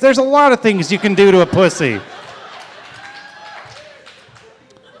face. There's a lot of things you can do to a pussy.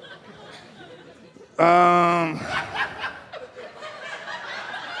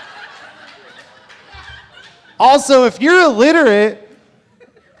 Also, if you're illiterate,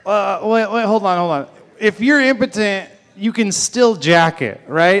 hold on. If you're impotent, you can still jack it,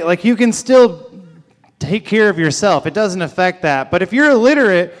 right? Like, you can still take care of yourself. It doesn't affect that. But if you're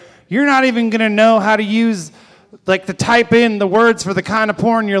illiterate, you're not even going to know how to use, like, to type in the words for the kind of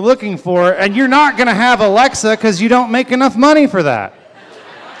porn you're looking for, and you're not going to have Alexa because you don't make enough money for that.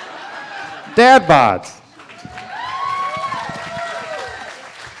 Dad bods.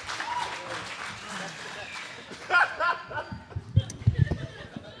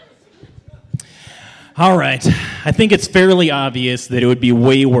 All right. I think it's fairly obvious that it would be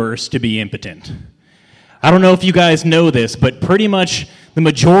way worse to be impotent. I don't know if you guys know this, but pretty much the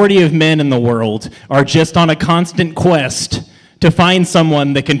majority of men in the world are just on a constant quest to find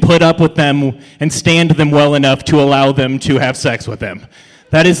someone that can put up with them and stand them well enough to allow them to have sex with them.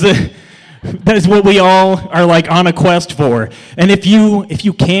 That is what we all are, like, on a quest for. And if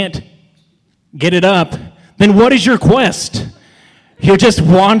you can't get it up, then what is your quest? You're just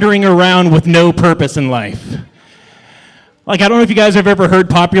wandering around with no purpose in life. Like, I don't know if you guys have ever heard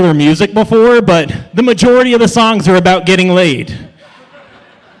popular music before, but the majority of the songs are about getting laid.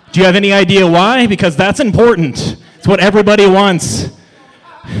 Do you have any idea why? Because that's important. It's what everybody wants.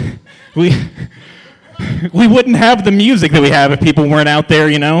 We wouldn't have the music that we have if people weren't out there,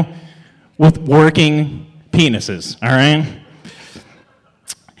 you know, with working penises, all right?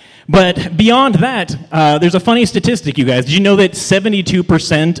 But beyond that, there's a funny statistic, you guys. Did you know that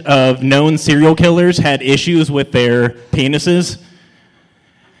 72% of known serial killers had issues with their penises?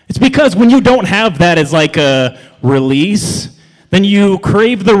 It's because when you don't have that as like a release, then you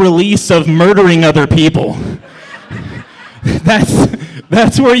crave the release of murdering other people.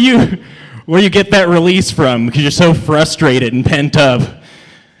 That's where you get that release from, because you're so frustrated and pent up.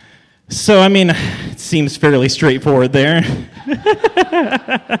 So, I mean, it seems fairly straightforward there.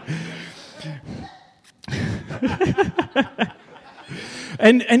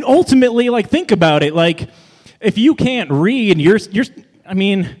 and ultimately, like, think about it. Like, if you can't read, I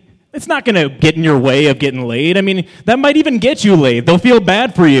mean, it's not going to get in your way of getting laid. I mean, that might even get you laid. They'll feel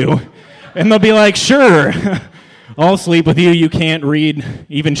bad for you. And they'll be like, sure, I'll sleep with you. You can't read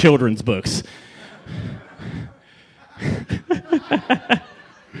even children's books.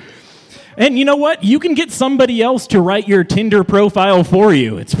 And you know what? You can get somebody else to write your Tinder profile for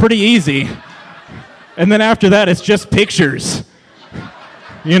you. It's pretty easy. And then after that, it's just pictures.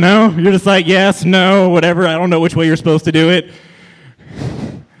 You know? You're just like, yes, no, whatever. I don't know which way you're supposed to do it.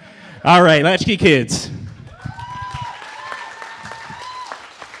 All right, Latchkey Kids.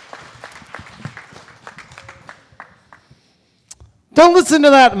 Don't listen to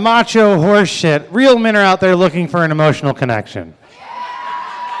that macho horse shit. Real men are out there looking for an emotional connection.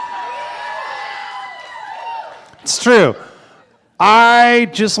 It's true. I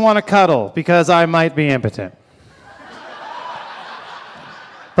just want to cuddle because I might be impotent.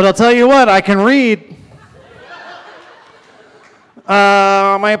 But I'll tell you what, I can read.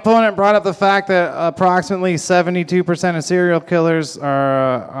 My opponent brought up the fact that approximately 72% of serial killers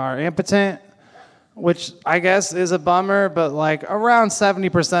are impotent, which I guess is a bummer, but like around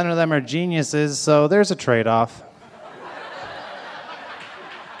 70% of them are geniuses, so there's a trade-off.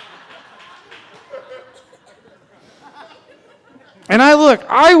 And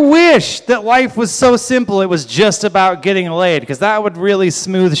I wish that life was so simple it was just about getting laid, because that would really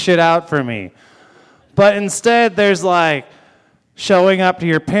smooth shit out for me. But instead, there's like showing up to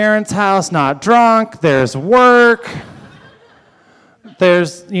your parents' house not drunk, there's work,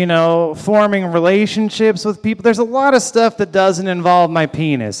 there's, you know, forming relationships with people. There's a lot of stuff that doesn't involve my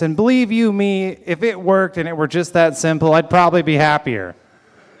penis. And believe you me, if it worked and it were just that simple, I'd probably be happier.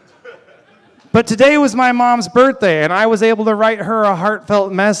 But today was my mom's birthday, and I was able to write her a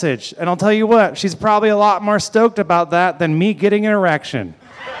heartfelt message. And I'll tell you what, she's probably a lot more stoked about that than me getting an erection.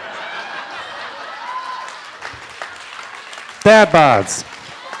 Dad bods.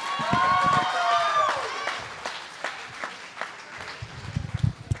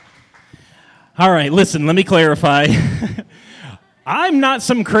 All right, listen, let me clarify. I'm not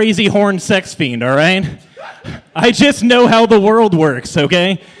some crazy horned sex fiend, all right? I just know how the world works,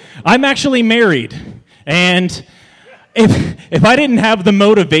 okay? I'm actually married, and if I didn't have the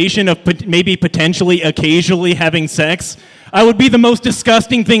motivation of maybe potentially occasionally having sex, I would be the most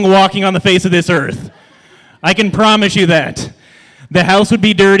disgusting thing walking on the face of this earth. I can promise you that. The house would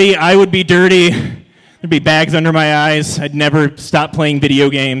be dirty, I would be dirty, there'd be bags under my eyes, I'd never stop playing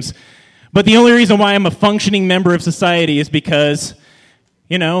video games. But the only reason why I'm a functioning member of society is because,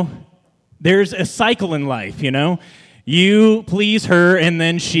 you know, there's a cycle in life, you know? You please her, and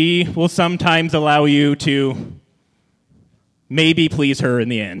then she will sometimes allow you to maybe please her in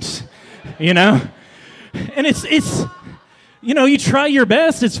the end, you know? And it's you know, you try your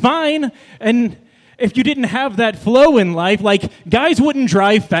best, it's fine. And if you didn't have that flow in life, like, guys wouldn't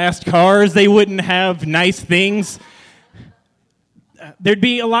drive fast cars, they wouldn't have nice things. There'd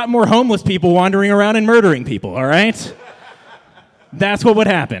be a lot more homeless people wandering around and murdering people, all right? That's what would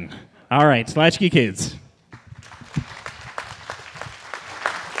happen. All right, Latchkey Kids.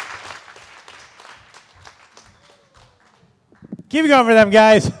 Keep going for them,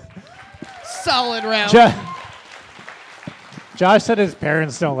 guys. Solid round. Josh said his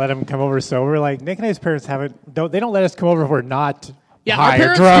parents don't let him come over sober. Like, Nick and his parents they don't let us come over if we're not Yeah, high our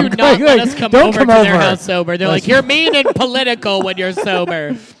parents or drunk. do not let us come don't over come to over. their house sober. They're like, you're mean and political when you're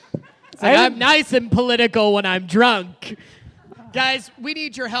sober. It's like, I'm nice and political when I'm drunk. Guys, we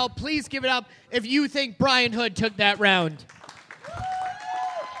need your help. Please give it up if you think Brian Hood took that round.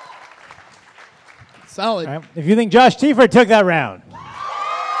 Solid. Right. If you think Josh Tiefer took that round.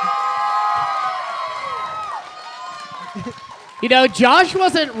 You know, Josh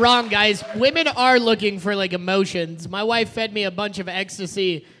wasn't wrong, guys. Women are looking for, like, emotions. My wife fed me a bunch of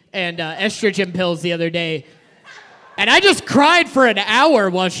ecstasy and estrogen pills the other day, and I just cried for an hour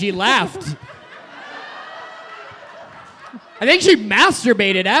while she laughed. I think she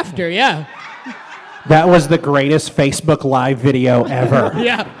masturbated after, yeah. That was the greatest Facebook Live video ever.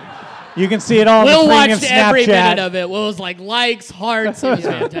 Yeah. You can see it all Will on the premium watched every Snapchat. minute of it. Will was like likes, hearts. It was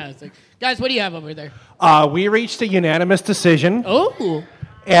fantastic. Guys, what do you have over there? We reached a unanimous decision. Oh.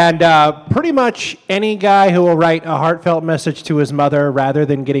 And pretty much any guy who will write a heartfelt message to his mother rather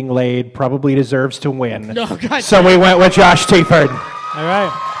than getting laid probably deserves to win. No, God. So we went with Josh Tieford. All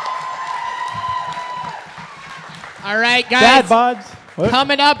right. All right, guys. Dad bods. What?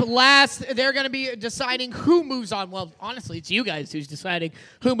 Coming up last, they're going to be deciding who moves on. Well, honestly, it's you guys who's deciding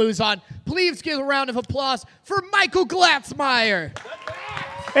who moves on. Please give a round of applause for Michael Glatzmeyer.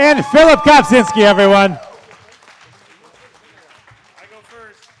 And Philip Kopczynski, everyone.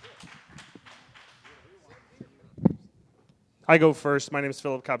 I go first. My name is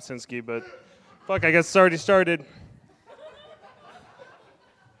Philip Kopczynski, but fuck, I guess it's already started.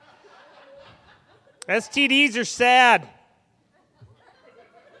 STDs are sad.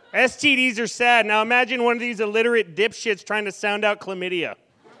 STDs are sad. Now imagine one of these illiterate dipshits trying to sound out chlamydia.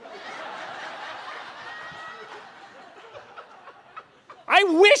 I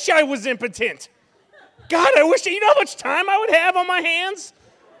wish I was impotent. God, I wish, you know how much time I would have on my hands?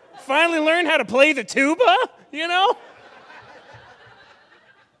 Finally learn how to play the tuba, you know?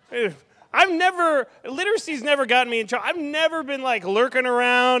 Literacy's never gotten me in trouble. I've never been like lurking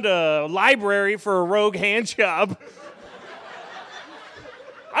around a library for a rogue hand job.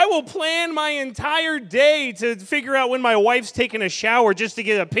 I will plan my entire day to figure out when my wife's taking a shower just to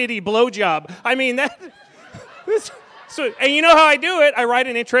get a pity blowjob. I mean, so, and you know how I do it? I write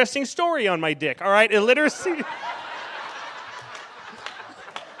an interesting story on my dick, all right? Illiteracy.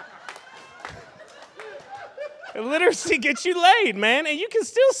 Illiteracy gets you laid, man, and you can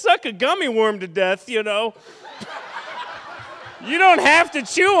still suck a gummy worm to death, you know. You don't have to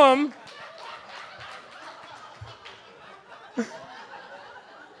chew them.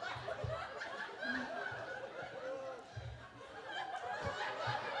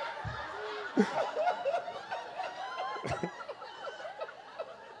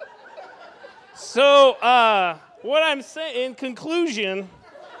 So, what I'm saying, in conclusion,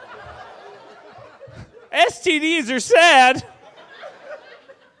 STDs are sad,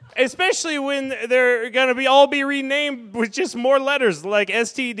 especially when they're going to all be renamed with just more letters like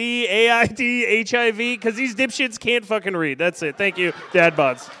STD, AID, HIV, because these dipshits can't fucking read. That's it. Thank you, Dad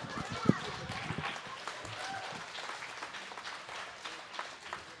Bods.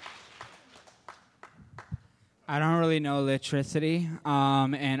 I don't really know electricity,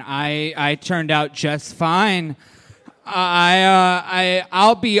 and I turned out just fine.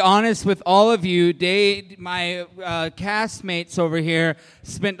 I'll be honest with all of you. My castmates over here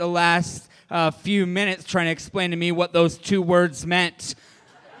spent the last few minutes trying to explain to me what those 2 words meant.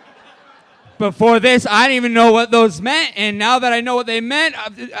 Before this, I didn't even know what those meant, and now that I know what they meant,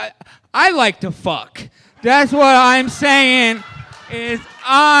 I like to fuck. That's what I'm saying. They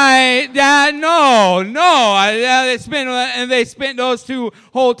spent those 2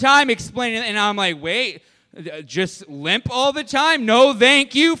 whole time explaining it, and I'm like, wait, just limp all the time? No,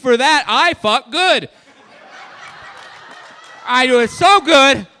 thank you for that. I fuck good. I do it so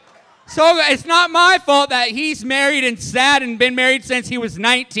good. So it's not my fault that he's married and sad and been married since he was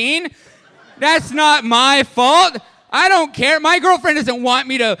 19. That's not my fault. I don't care. My girlfriend doesn't want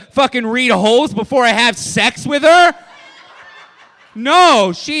me to fucking read holes before I have sex with her.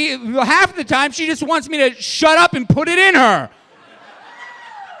 No, half the time she just wants me to shut up and put it in her.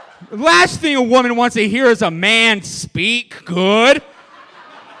 The last thing a woman wants to hear is a man speak good.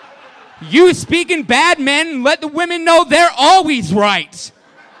 You speaking bad men and let the women know they're always right.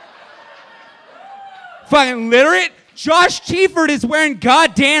 Fucking literate. Josh Chieford is wearing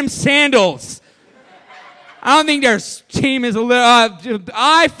goddamn sandals. I don't think their team is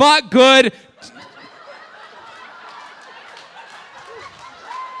I fought good.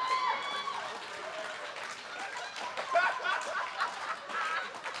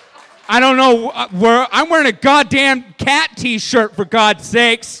 I don't know I'm wearing a goddamn cat t-shirt, for God's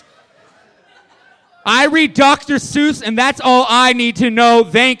sakes. I read Dr. Seuss, and that's all I need to know.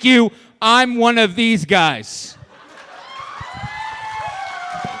 Thank you. I'm one of these guys.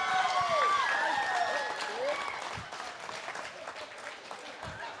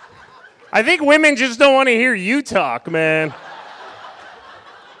 I think women just don't want to hear you talk, man.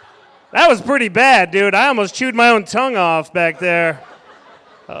 That was pretty bad, dude. I almost chewed my own tongue off back there.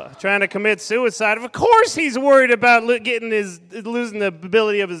 Trying to commit suicide. Of course he's worried about losing the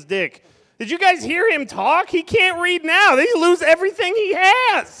ability of his dick. Did you guys hear him talk? He can't read now. They lose everything he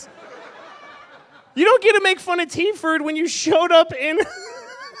has. You don't get to make fun of T-Ford when you showed up in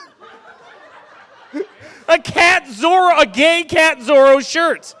a gay Cat Zorro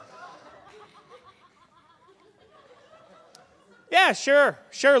shirt. Yeah, sure.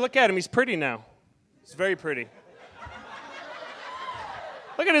 Look at him. He's pretty now. He's very pretty.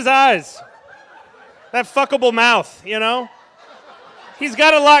 Look at his eyes. That fuckable mouth, you know? He's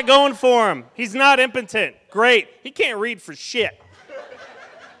got a lot going for him. He's not impotent. Great. He can't read for shit.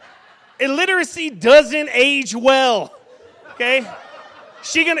 Illiteracy doesn't age well. Okay?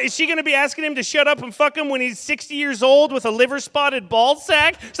 Is she gonna be asking him to shut up and fuck him when he's 60 years old with a liver-spotted ball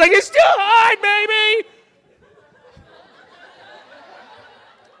sack? She's like, it's still hard, baby!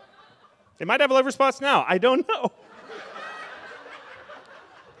 They might have liver spots now. I don't know.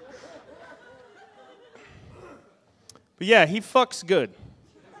 But yeah, he fucks good.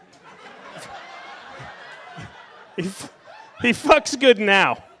 He fucks good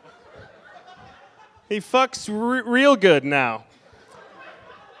now. He fucks real good now.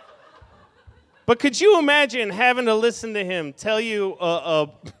 But could you imagine having to listen to him tell you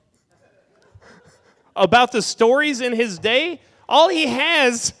about the stories in his day? All he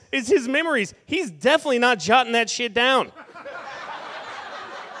has is his memories. He's definitely not jotting that shit down.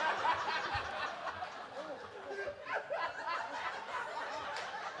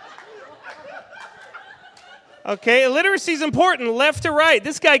 Okay, illiteracy's important, left to right.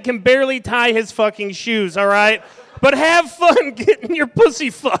 This guy can barely tie his fucking shoes, all right? But have fun getting your pussy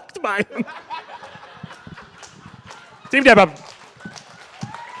fucked by him. Team dab up.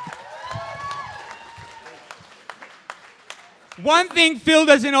 One thing Phil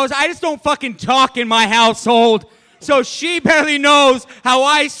doesn't know is I just don't fucking talk in my household. So she barely knows how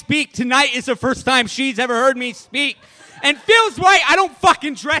I speak. Tonight is the first time she's ever heard me speak. And Phil's right, I don't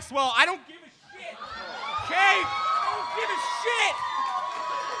fucking dress well. I don't give a shit. Okay?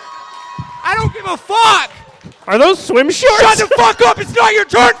 I don't give a fuck. Are those swim shorts? Shut the fuck up. It's not your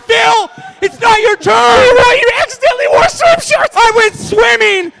turn, Phil. It's not your turn. Why you accidentally wore swim shorts?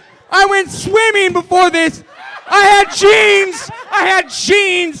 I went swimming before this. I had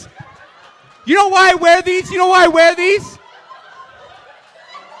jeans. You know why I wear these?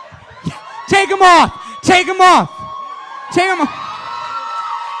 Take them off. Damn.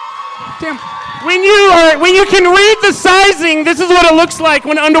 When you can read the sizing, this is what it looks like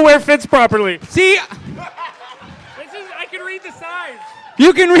when underwear fits properly. See? I can read the size.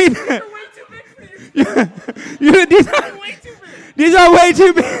 You can read. They're way too big for you. These are way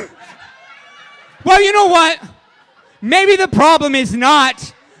too big. Well, you know what? Maybe the problem is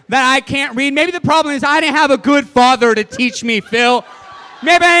not that I can't read. Maybe the problem is I didn't have a good father to teach me, Phil.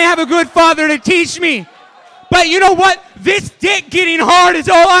 Maybe I didn't have a good father to teach me. But you know what? This dick getting hard is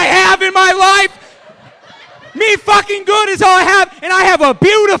all I have in my life. Me fucking good is all I have. And I have a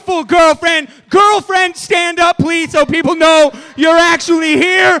beautiful girlfriend. Girlfriend, stand up, please, so people know you're actually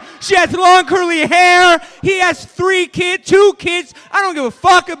here. She has long curly hair. He has 2 kids. I don't give a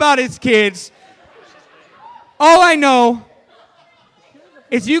fuck about his kids. All I know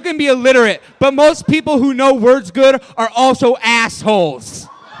is you can be illiterate, but most people who know words good are also assholes.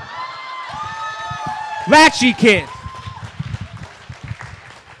 Latchy kid.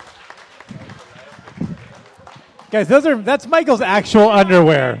 Guys, that's Michael's actual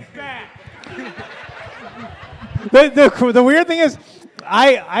underwear. The weird thing is,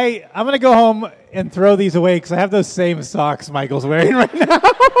 I'm gonna go home and throw these away because I have those same socks Michael's wearing right now.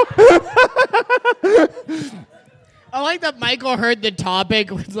 I like that Michael heard the topic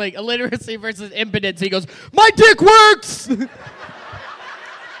was like illiteracy versus impotence. He goes, "My dick works!"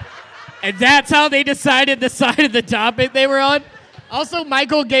 And that's how they decided the side of the topic they were on. Also,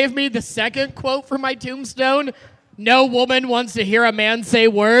 Michael gave me the second quote for my tombstone. No woman wants to hear a man say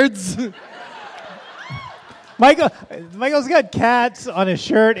words. Michael's got cats on his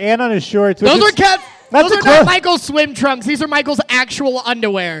shirt and on his shorts. Those are cats. Those are not Michael's swim trunks. These are Michael's actual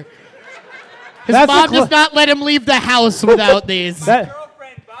underwear. His mom does not let him leave the house without these.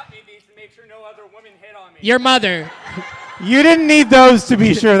 Your mother. You didn't need those to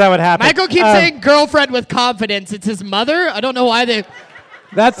be sure that would happen. Michael keeps saying girlfriend with confidence. It's his mother? I don't know why they...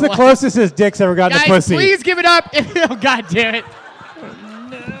 That's the closest his dick's ever gotten to pussy. Please give it up. Oh, God damn it.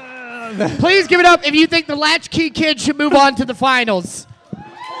 Please give it up if you think the Latchkey Kid should move on to the finals.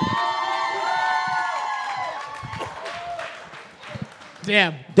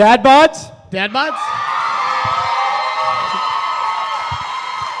 Damn. Dad bods? Dad bods?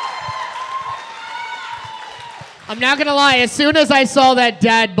 I'm not going to lie. As soon as I saw that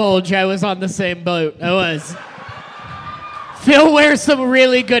dad bulge, I was on the same boat. I was. Phil wears some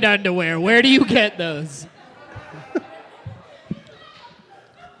really good underwear. Where do you get those?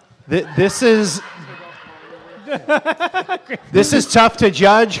 This is tough to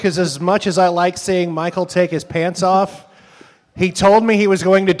judge because as much as I like seeing Michael take his pants off, he told me he was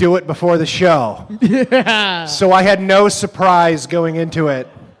going to do it before the show. So I had no surprise going into it.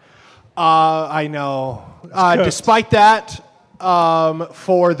 I know. Despite that,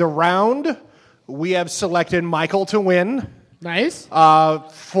 for the round, we have selected Michael to win. Nice.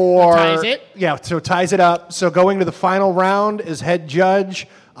 Ties it. Yeah, so ties it up. So going to the final round as head judge,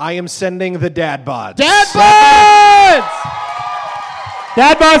 I am sending the dad bods. Dad bods!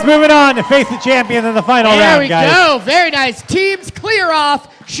 Dad bods moving on to face the champion in the final round, guys. There we go. Very nice. Teams clear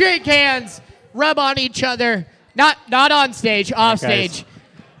off, shake hands, rub on each other. Not on stage, off stage.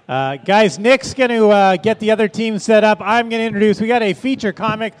 Guys, Nick's going to get the other team set up. I'm going to introduce. We got a feature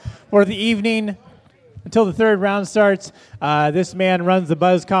comic for the evening until the third round starts. This man runs the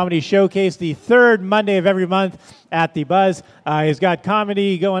Buzz Comedy Showcase the third Monday of every month at the Buzz. He's got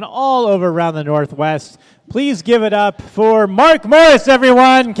comedy going all over around the Northwest. Please give it up for Mark Morris,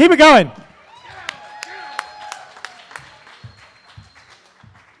 everyone. Keep it going.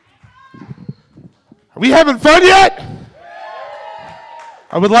 Are we having fun yet?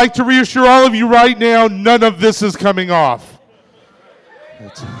 I would like to reassure all of you right now, none of this is coming off.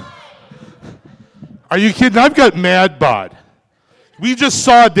 Are you kidding? I've got Mad Bod. We just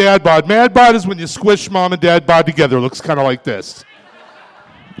saw Dad Bod. Mad Bod is when you squish mom and dad bod together. It looks kind of like this.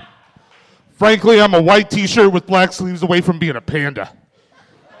 Frankly, I'm a white t-shirt with black sleeves away from being a panda.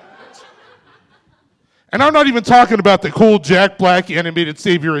 And I'm not even talking about the cool Jack Black animated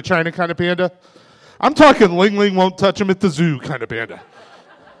savior of China kind of panda. I'm talking Ling Ling won't touch him at the zoo kind of panda.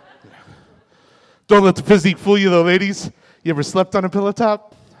 Don't let the physique fool you though, ladies. You ever slept on a pillow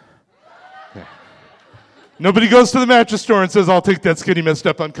top? Yeah. Nobody goes to the mattress store and says, I'll take that skinny, messed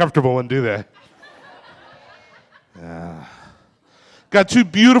up, uncomfortable one, do they? Got 2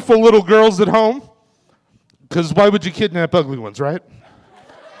 beautiful little girls at home. Because why would you kidnap ugly ones, right?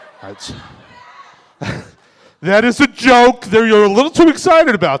 That is a joke. You're a little too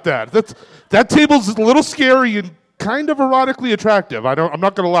excited about that. That table's a little scary and kind of erotically attractive. I'm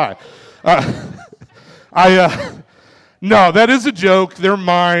not going to lie. No, that is a joke. They're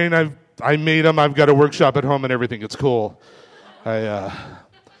mine. I made them. I've got a workshop at home and everything. It's cool. I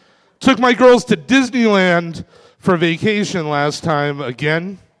took my girls to Disneyland for vacation last time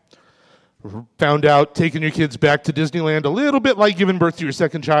again. Found out taking your kids back to Disneyland a little bit like giving birth to your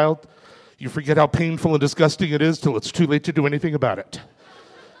second child. You forget how painful and disgusting it is till it's too late to do anything about it.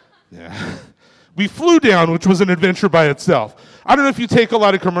 Yeah. We flew down, which was an adventure by itself. I don't know if you take a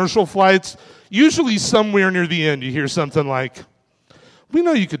lot of commercial flights. Usually somewhere near the end you hear something like, "We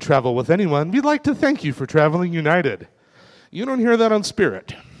know you could travel with anyone. We'd like to thank you for traveling United." You don't hear that on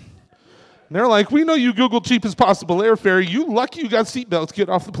Spirit. And they're like, "We know you Googled cheapest possible airfare. You lucky you got seatbelts. Get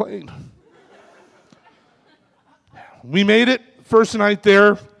off the plane." We made it. First night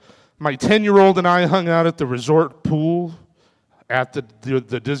there, my 10-year-old and I hung out at the resort pool at the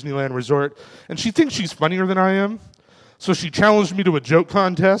Disneyland resort. And she thinks she's funnier than I am. So she challenged me to a joke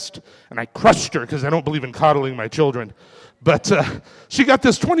contest, and I crushed her because I don't believe in coddling my children. But she got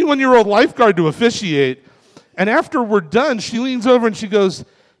this 21-year-old lifeguard to officiate, and after we're done, she leans over and she goes,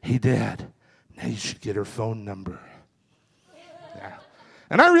 "Hey, Dad, now you should get her phone number." Yeah.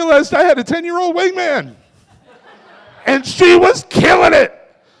 And I realized I had a 10-year-old wingman, and she was killing it.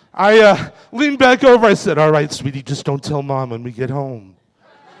 I leaned back over, I said, "All right, sweetie, just don't tell Mom when we get home."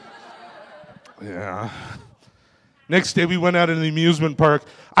 Yeah. Next day, we went out in the amusement park.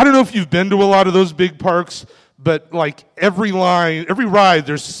 I don't know if you've been to a lot of those big parks, but like every ride,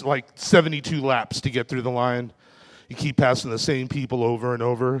 there's like 72 laps to get through the line. You keep passing the same people over and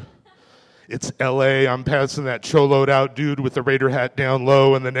over. It's LA. I'm passing that choloed out dude with the Raider hat down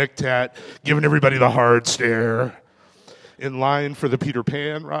low and the neck tat, giving everybody the hard stare. In line for the Peter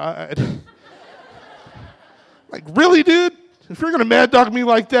Pan ride. Like, really, dude? If you're going to mad dog me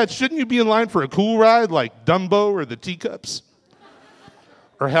like that, shouldn't you be in line for a cool ride like Dumbo or the Teacups?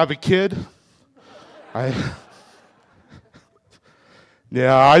 Or have a kid?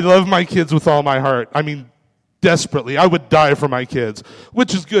 Yeah, I love my kids with all my heart. I mean, desperately. I would die for my kids,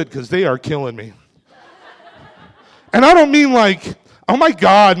 which is good because they are killing me. And I don't mean like, "Oh my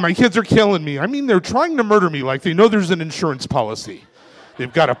God, my kids are killing me." I mean, they're trying to murder me like they know there's an insurance policy.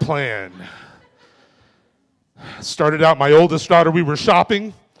 They've got a plan. Started out, my oldest daughter, we were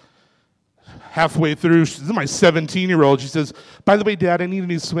shopping. Halfway through, this is my 17-year-old, she says, "By the way, Dad, I need a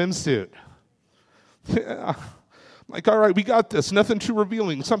new swimsuit." Yeah. I'm like, "All right, we got this. Nothing too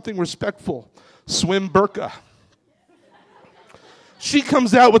revealing, something respectful. Swim burqa." She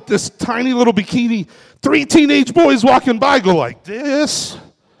comes out with this tiny little bikini. 3 teenage boys walking by go like this.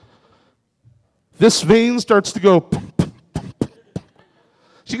 This vein starts to go.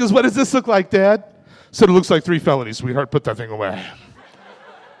 She goes, "What does this look like, Dad?" I said, "It looks like 3 felonies, sweetheart. Put that thing away."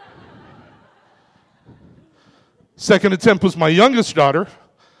 Second attempt was my youngest daughter,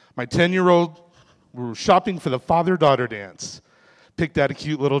 my 10-year-old. We were shopping for the father-daughter dance. Picked out a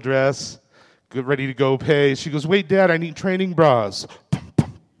cute little dress. Get ready to go pay. She goes, "Wait, Dad, I need training bras."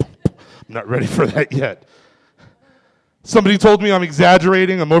 I'm not ready for that yet. Somebody told me I'm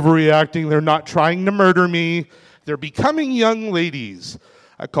exaggerating, I'm overreacting. They're not trying to murder me. They're becoming young ladies.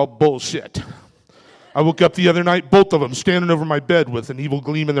 I call bullshit. I woke up the other night, both of them standing over my bed with an evil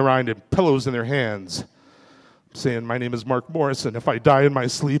gleam in their eye and pillows in their hands, saying, "My name is Mark Morrison. If I die in my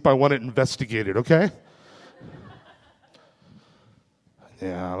sleep, I want it investigated, okay?"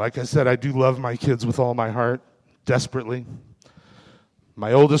 Yeah, like I said, I do love my kids with all my heart, desperately.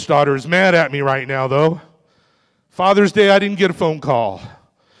 My oldest daughter is mad at me right now, though. Father's Day, I didn't get a phone call,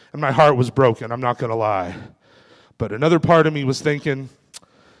 and my heart was broken, I'm not going to lie. But another part of me was thinking,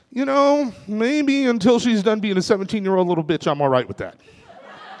 you know, maybe until she's done being a 17-year-old little bitch, I'm all right with that.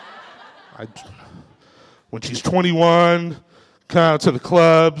 When she's 21, come out to the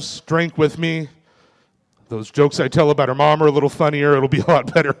clubs, drink with me. Those jokes I tell about her mom are a little funnier. It'll be a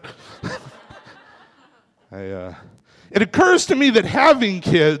lot better. It occurs to me that having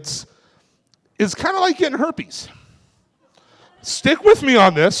kids is kind of like getting herpes. Stick with me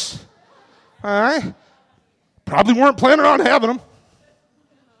on this. All right? Probably weren't planning on having them.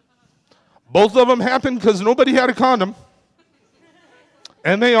 Both of them happened because nobody had a condom.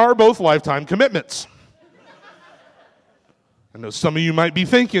 And they are both lifetime commitments. I know some of you might be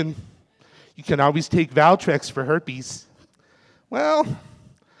thinking, you can always take Valtrex for herpes. Well,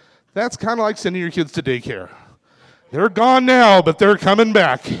 that's kind of like sending your kids to daycare. They're gone now, but they're coming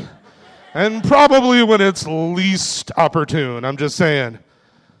back. And probably when it's least opportune, I'm just saying.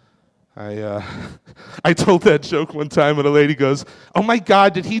 I told that joke one time and a lady goes, "Oh my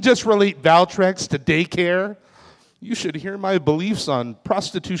God, did he just relate Valtrex to daycare? You should hear my beliefs on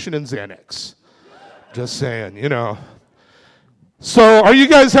prostitution and Xanax." Just saying, you know. So, are you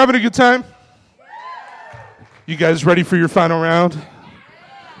guys having a good time? You guys ready for your final round?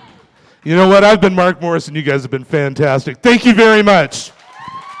 You know what? I've been Mark Morrison. You guys have been fantastic. Thank you very much.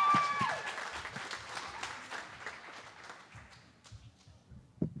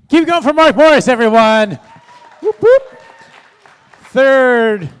 Keep going for Mark Morris, everyone. Whoop, whoop.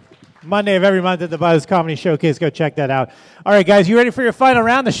 Third Monday of every month at the Buzz Comedy Showcase. Go check that out. All right, guys, you ready for your final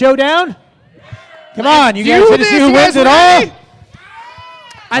round, the showdown? Come on, you guys do want to see who this, wins it ready? all?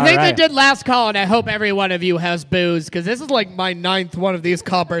 I All think right. they did last call, and I hope every one of you has booze, because this is like my 9th one of these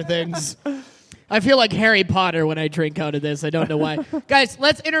copper things. I feel like Harry Potter when I drink out of this. I don't know why. Guys,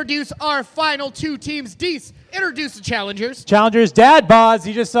 let's introduce our final 2 teams. Deese, introduce the challengers. Challengers, Dad Bods.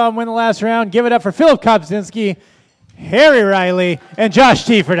 You just saw him win the last round. Give it up for Philip Kopczynski, Harry Riley, and Josh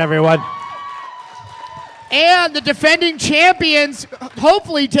Tiefert, everyone. And the defending champions,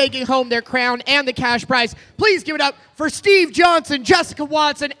 hopefully taking home their crown and the cash prize. Please give it up for Steve Johnson, Jessica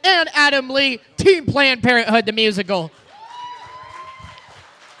Watson, and Adam Lee, Team Planned Parenthood, the musical.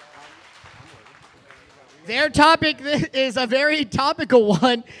 Their topic is a very topical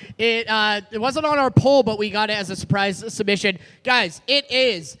one. It wasn't on our poll, but we got it as a surprise submission. Guys, it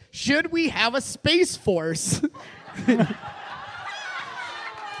is, should we have a space force?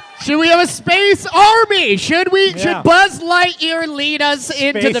 Should we have a space army? Should Buzz Lightyear lead us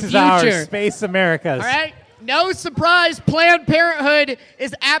into the Space is future? ours. Space Americas. All right. No surprise, Planned Parenthood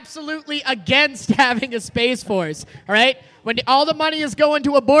is absolutely against having a space force. All right. When all the money is going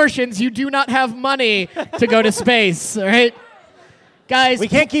to abortions, you do not have money to go to space. All right, guys. We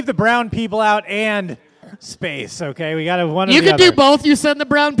can't keep the brown people out and space. Okay, we got to one. You or the can do other. both. You send the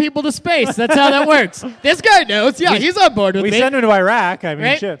brown people to space. That's how that works. This guy knows. Yeah, he's on board with me. We send them to Iraq. I mean,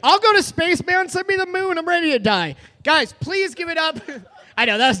 Right? shit. I'll go to space, man. Send me the moon. I'm ready to die. Guys, please give it up. I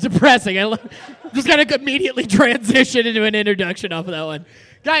know, that was depressing. Just got to immediately transition into an introduction off of that one.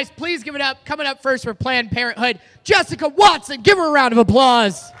 Guys, please give it up. Coming up first for Planned Parenthood, Jessica Watson. Give her a round of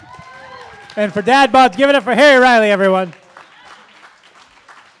applause. And for Dad Bods, give it up for Harry Riley, everyone.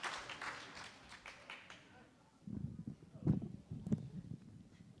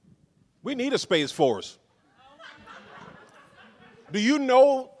 We need a space force. Do you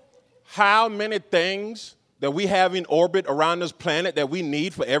know how many things that we have in orbit around this planet that we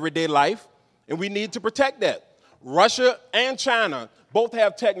need for everyday life? And we need to protect that. Russia and China both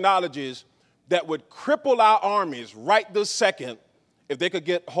have technologies that would cripple our armies right this second if they could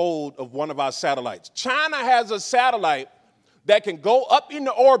get hold of one of our satellites. China has a satellite that can go up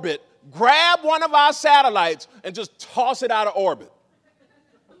into orbit, grab one of our satellites, and just toss it out of orbit.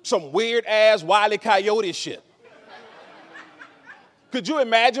 Some weird-ass Wile E. Coyote shit. Could you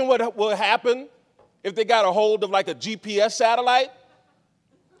imagine what would happen if they got a hold of like a GPS satellite?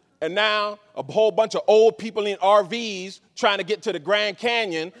 And now a whole bunch of old people in RVs trying to get to the Grand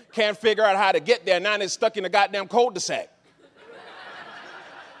Canyon can't figure out how to get there. Now they're stuck in a goddamn cul-de-sac.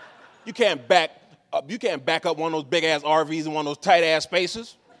 You can't back up one of those big-ass RVs in one of those tight-ass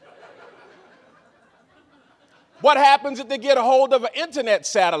spaces. What happens if they get a hold of an internet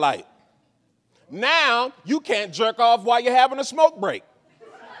satellite? Now you can't jerk off while you're having a smoke break.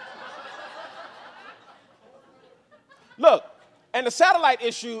 Look, and the satellite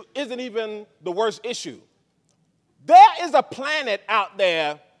issue isn't even the worst issue. There is a planet out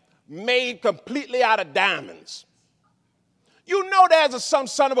there made completely out of diamonds. You know there's some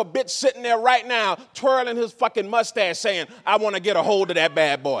son of a bitch sitting there right now twirling his fucking mustache saying, I want to get a hold of that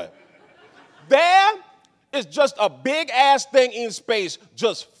bad boy. There is just a big-ass thing in space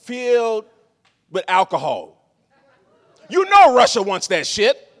just filled with alcohol. You know Russia wants that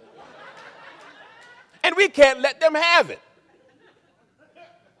shit. And we can't let them have it.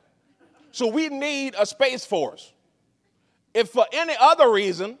 So we need a space force. If for any other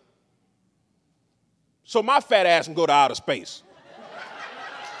reason, so my fat ass can go to outer space.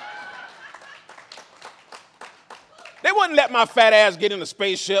 They wouldn't let my fat ass get in a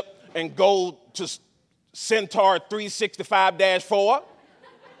spaceship and go to Centaur 365-4.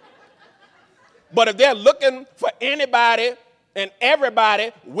 But if they're looking for anybody and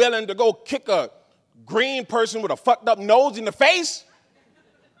everybody willing to go kick a green person with a fucked up nose in the face,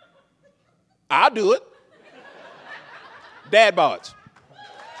 I'll do it. Dad bods.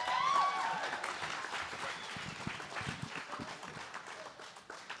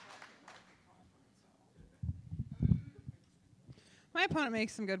 My opponent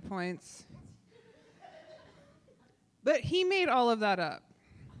makes some good points. But he made all of that up.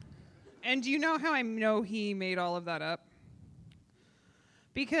 And do you know how I know he made all of that up?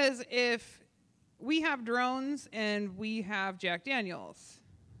 Because if we have drones and we have Jack Daniels,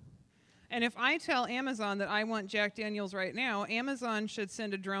 and if I tell Amazon that I want Jack Daniels right now, Amazon should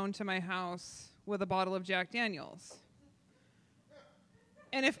send a drone to my house with a bottle of Jack Daniels.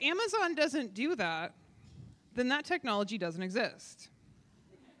 And if Amazon doesn't do that, then that technology doesn't exist.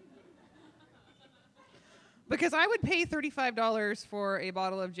 Because I would pay $35 for a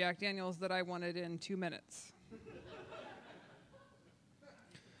bottle of Jack Daniels that I wanted in 2 minutes.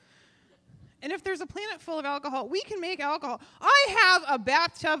 And if there's a planet full of alcohol, we can make alcohol. I have a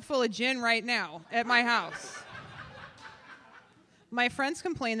bathtub full of gin right now at my house. My friends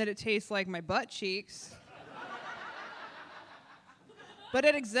complain that it tastes like my butt cheeks. But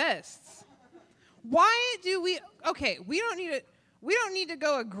it exists. Why do we... Okay, we don't need to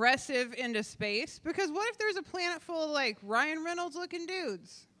go aggressive into space, because what if there's a planet full of, like, Ryan Reynolds-looking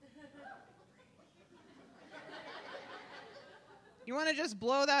dudes? You want to just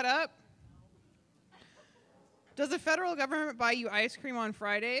blow that up? Does the federal government buy you ice cream on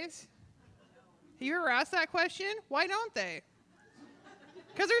Fridays? Have you ever asked that question? Why don't they?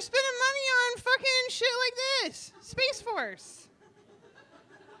 Because they're spending money on fucking shit like this. Space Force.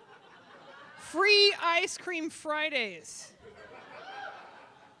 Free ice cream Fridays.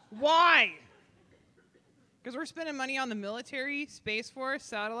 Why? Because we're spending money on the military, Space Force,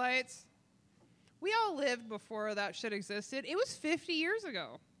 satellites. We all lived before that shit existed. It was 50 years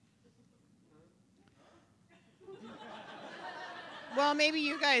ago. Well, maybe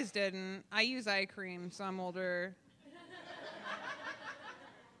you guys didn't. I use eye cream, so I'm older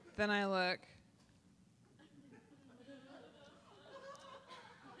than I look.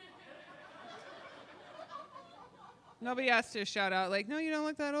 Nobody has to shout out, like, no, you don't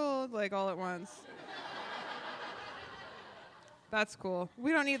look that old, like, all at once. That's cool.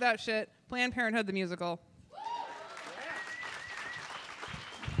 We don't need that shit. Planned Parenthood the musical.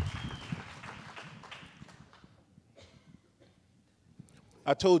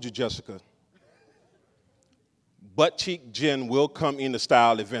 I told you, Jessica, butt cheek gin will come into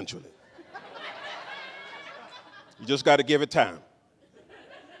style eventually. You just got to give it time.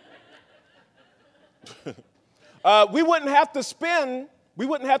 We wouldn't have to spend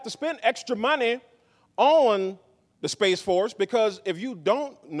extra money on the Space Force, because if you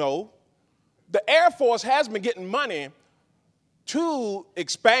don't know, the Air Force has been getting money to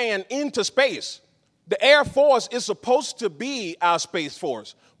expand into space. The Air Force is supposed to be our Space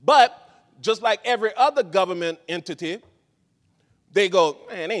Force. But just like every other government entity, they go,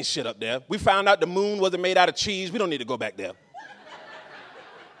 man, ain't shit up there. We found out the moon wasn't made out of cheese. We don't need to go back there.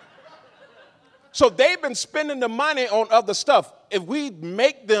 So they've been spending the money on other stuff. If we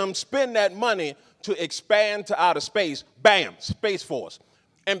make them spend that money to expand to outer space, bam, Space Force.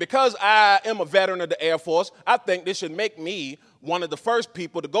 And because I am a veteran of the Air Force, I think this should make me one of the first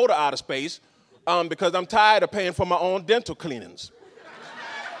people to go to outer space, because I'm tired of paying for my own dental cleanings.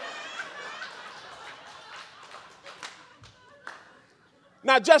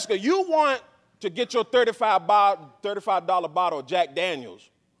 Now, Jessica, you want to get your $35 bottle of Jack Daniels,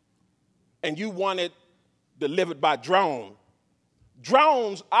 and you want it delivered by drone.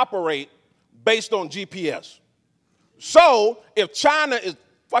 Drones operate based on GPS. So if China is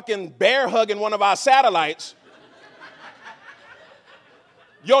fucking bear hugging one of our satellites,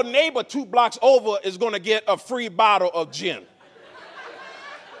 your neighbor 2 blocks over is going to get a free bottle of gin.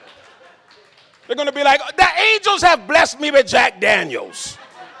 They're going to be like, the angels have blessed me with Jack Daniels.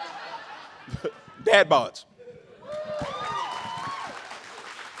 Dad bods.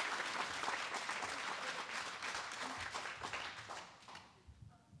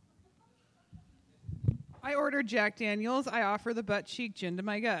 I ordered Jack Daniels. I offer the butt cheek gin to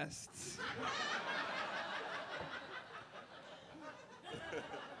my guests.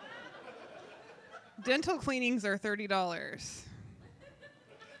 Dental cleanings are $30.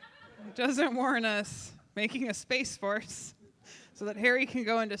 It doesn't warrant us making a Space Force so that Harry can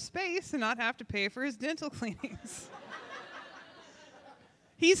go into space and not have to pay for his dental cleanings.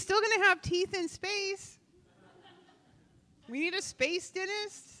 He's still going to have teeth in space. We need a space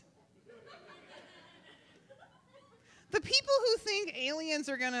dentist. The people who think aliens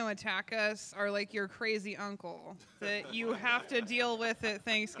are going to attack us are like your crazy uncle that you have to deal with at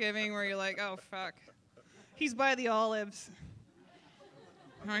Thanksgiving, where you're like, oh, fuck. He's by the olives.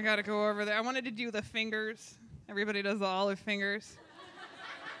 I got to go over there. I wanted to do the fingers. Everybody does the olive fingers.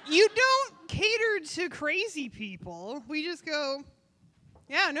 You don't cater to crazy people. We just go,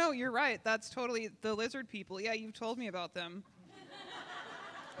 yeah, no, you're right. That's totally the lizard people. Yeah, you've told me about them.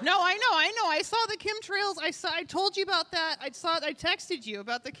 No, I know. I saw the chemtrails. I told you about that. I texted you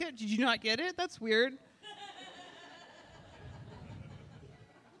about the kid. Did you not get it? That's weird.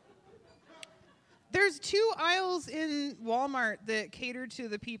 There's 2 aisles in Walmart that cater to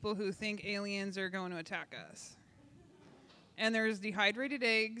the people who think aliens are going to attack us. And there's dehydrated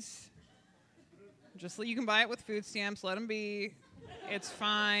eggs. Just you can buy it with food stamps. Let them be. It's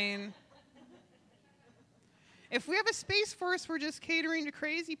fine. If we have a Space Force, we're just catering to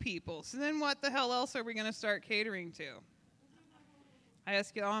crazy people. So then what the hell else are we going to start catering to? I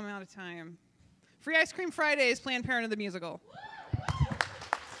ask you, I'm out of time. Free Ice Cream Fridays, Planned Parenthood the musical.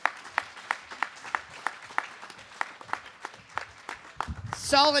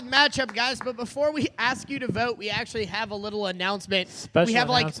 solid matchup, guys. But before we ask you to vote, we actually have a little announcement. Special we have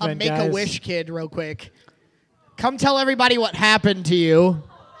like a announcement, Make-A-Wish guys. kid real quick. Come tell everybody what happened to you.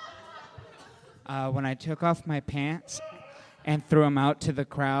 When I took off my pants and threw them out to the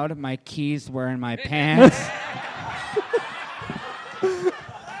crowd, my keys were in my pants.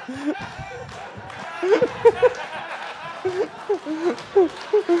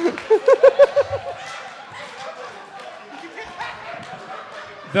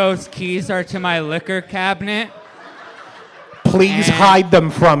 Those keys are to my liquor cabinet. Please And- hide them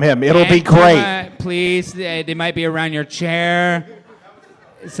from him. It'll be And, great. please, they might be around your chair.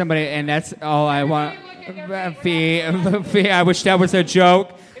 Somebody, and that's all I want. Fee, I wish that was a joke.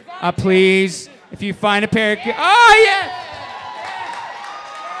 Please, if you find a pair of keys. Oh, yeah!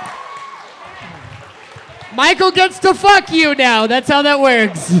 Michael gets to fuck you now. That's how that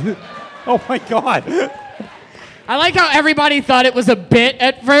works. Oh my God. I like how everybody thought it was a bit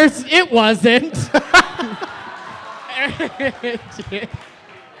at first. It wasn't.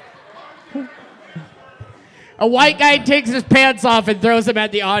 A white guy takes his pants off and throws them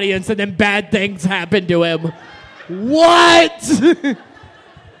at the audience, and then bad things happen to him. What?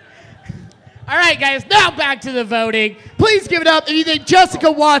 All right, guys, now back to the voting. Please give it up if you think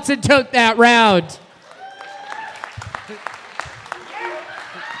Jessica Watson took that round.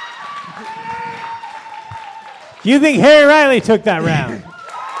 You think Harry Riley took that round?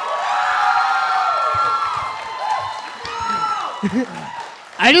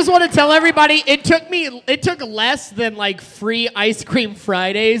 I just want to tell everybody it took less than like free ice cream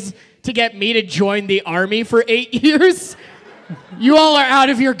Fridays to get me to join the army for 8 years. You all are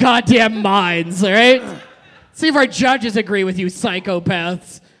out of your goddamn minds, all right? See if our judges agree with you,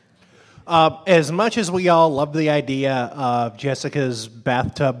 psychopaths. As much as we all love the idea of Jessica's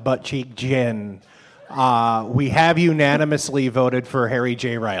bathtub butt cheek gin, we have unanimously voted for Harry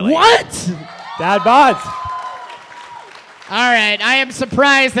J. Riley. What? Dad bods. All right, I am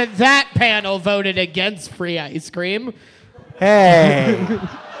surprised that that panel voted against free ice cream. Hey.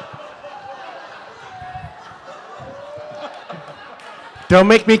 Don't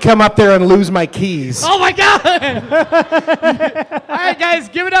make me come up there and lose my keys. Oh my God! All right, guys,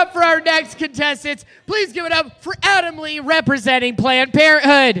 give it up for our next contestants. Please give it up for Adam Lee representing Planned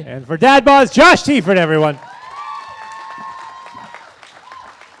Parenthood. And for Dad bods, Josh Tiefert, everyone.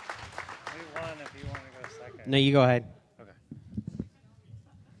 No, you go ahead.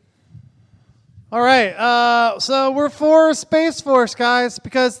 All right, so we're for Space Force, guys,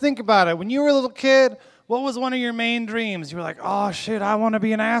 because think about it. When you were a little kid, what was one of your main dreams? You were like, oh, shit, I want to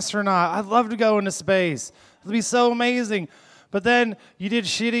be an astronaut. I'd love to go into space. It'd be so amazing. But then you did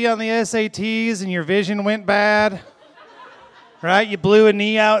shitty on the SATs and your vision went bad, right? You blew a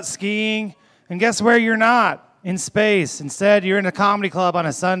knee out skiing, and guess where you're not? In space. Instead, you're in a comedy club on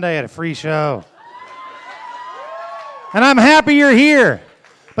a Sunday at a free show. And I'm happy you're here.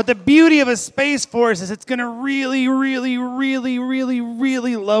 But the beauty of a Space Force is it's going to really, really, really, really,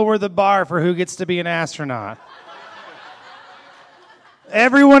 really lower the bar for who gets to be an astronaut.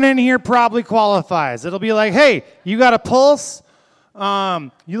 Everyone in here probably qualifies. It'll be like, hey, you got a pulse?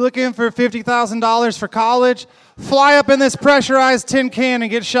 You looking for $50,000 for college? Fly up in this pressurized tin can and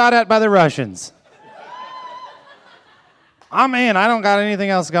get shot at by the Russians. I'm in. I don't got anything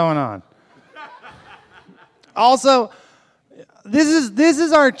else going on. Also, this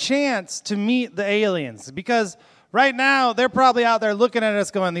is our chance to meet the aliens, because right now they're probably out there looking at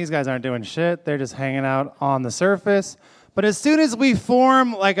us going, these guys aren't doing shit. They're just hanging out on the surface. But as soon as we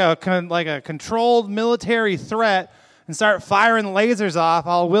form like a controlled military threat and start firing lasers off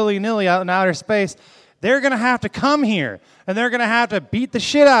all willy-nilly out in outer space, they're going to have to come here, and they're going to have to beat the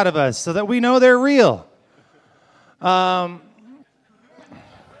shit out of us so that we know they're real.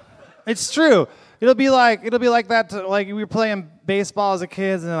 It's true. It'll be like that. Like we were playing baseball as a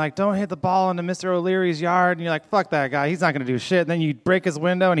kid, and they're like, "Don't hit the ball into Mr. O'Leary's yard." And you're like, "Fuck that guy. He's not going to do shit." And then you break his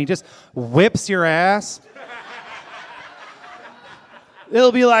window, and he just whips your ass.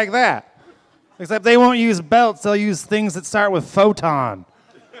 It'll be like that. Except they won't use belts. They'll use things that start with photon.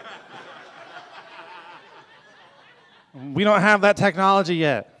 We don't have that technology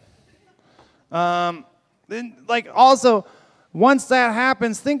yet. Also, once that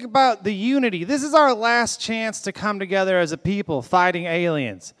happens, think about the unity. This is our last chance to come together as a people fighting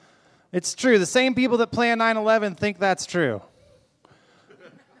aliens. It's true. The same people that plan 9/11 think that's true.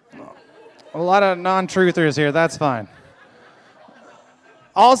 A lot of non-truthers here. That's fine.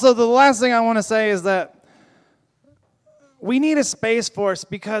 Also, the last thing I want to say is that we need a Space Force,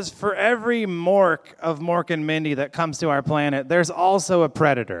 because for every Mork of Mork and Mindy that comes to our planet, there's also a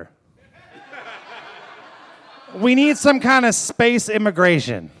predator. we need some kind of space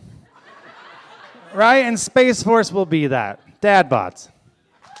immigration. Right? And Space Force will be that. Dad bods.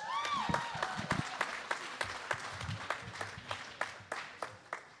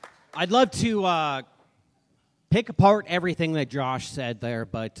 I'd love to pick apart everything that Josh said there,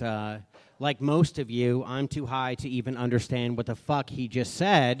 but like most of you, I'm too high to even understand what the fuck he just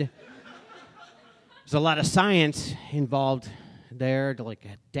said. There's a lot of science involved there, like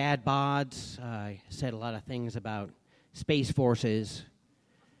dad bods. I said a lot of things about Space Forces.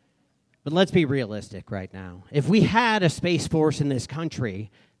 But let's be realistic right now. If we had a Space Force in this country,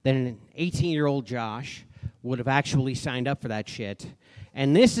 then an 18-year-old Josh would have actually signed up for that shit.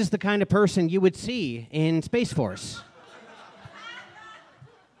 And this is the kind of person you would see in Space Force.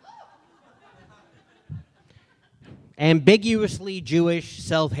 Ambiguously Jewish,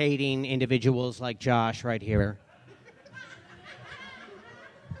 self-hating individuals like Josh right here.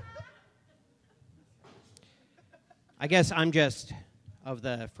 I guess I'm just of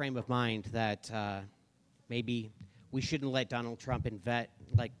the frame of mind that maybe we shouldn't let Donald Trump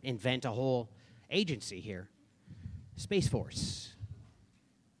invent a whole agency here. Space Force.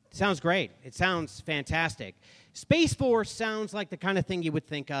 It sounds great. It sounds fantastic. Space Force sounds like the kind of thing you would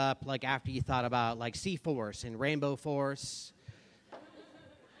think up like after you thought about like C-Force and Rainbow Force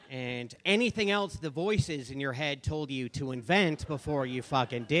and anything else the voices in your head told you to invent before you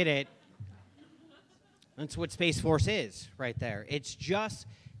fucking did it. That's what Space Force is right there. It's just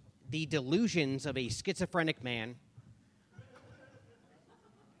the delusions of a schizophrenic man,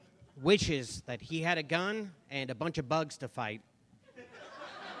 wishes that he had a gun and a bunch of bugs to fight.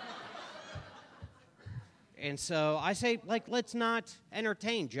 And so I say, like, let's not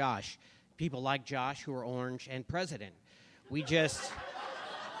entertain Josh. People like Josh who are orange and president. We just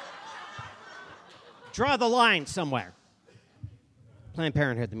draw the line somewhere. Planned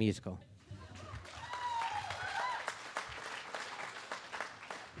Parenthood, the musical.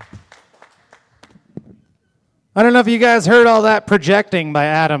 I don't know if you guys heard all that projecting by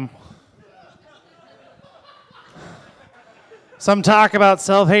Adam. Some talk about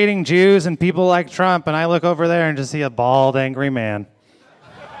self-hating Jews and people like Trump, and I look over there and just see a bald, angry man.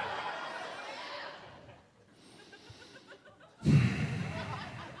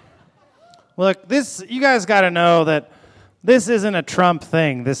 Look, you guys got to know that this isn't a Trump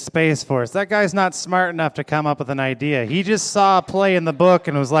thing, this Space Force. That guy's not smart enough to come up with an idea. He just saw a play in the book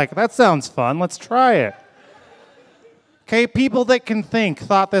and was like, that sounds fun, let's try it. Okay, people that can think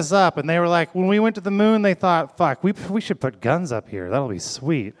thought this up, and they were like, when we went to the moon, they thought, fuck, we should put guns up here. That'll be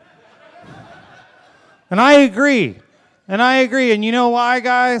sweet. And I agree. And you know why,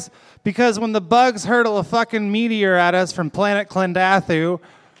 guys? Because when the bugs hurtle a fucking meteor at us from planet Klendathu,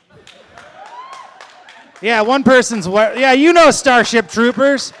 yeah, one person's, yeah, you know Starship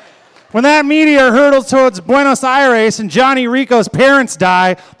Troopers. When that meteor hurtles towards Buenos Aires and Johnny Rico's parents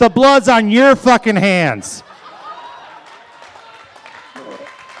die, the blood's on your fucking hands.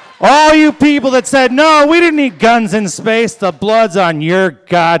 All you people that said, no, we didn't need guns in space, the blood's on your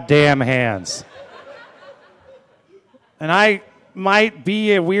goddamn hands. And I might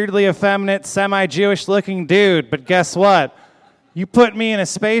be a weirdly effeminate, semi-Jewish looking dude, but guess what? You put me in a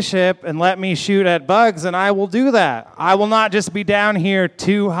spaceship and let me shoot at bugs, and I will do that. I will not just be down here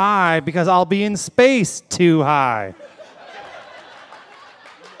too high, because I'll be in space too high.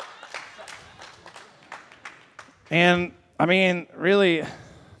 And, I mean, really,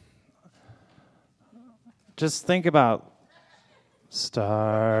 just think about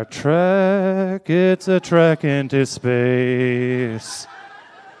Star Trek, it's a trek into space.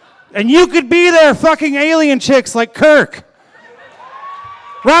 And you could be there fucking alien chicks like Kirk.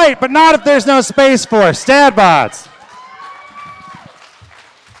 Right, but not if there's no Space Force. Dad bods.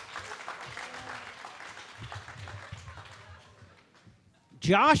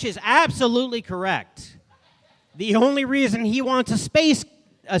 Josh is absolutely correct. The only reason he wants a space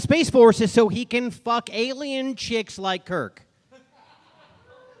force is so he can fuck alien chicks like Kirk.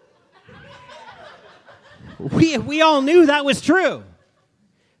 We all knew that was true.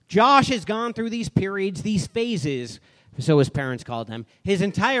 Josh has gone through these periods, these phases, so his parents called him, his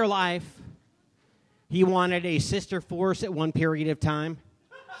entire life. He wanted a sister force at one period of time.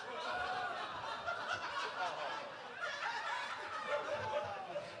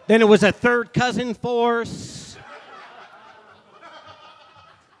 Then it was a third cousin force.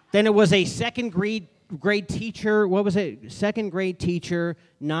 Then it was a second grade teacher. What was it? Second grade teacher,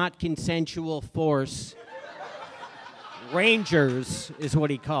 not consensual force. Rangers is what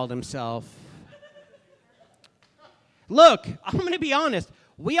he called himself. Look, I'm going to be honest.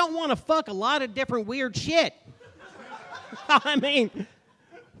 We all want to fuck a lot of different weird shit. I mean,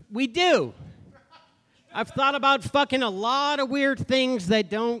 we do. I've thought about fucking a lot of weird things that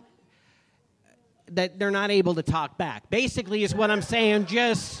they're not able to talk back. Basically is what I'm saying.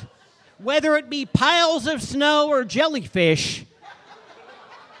 Just whether it be piles of snow or jellyfish,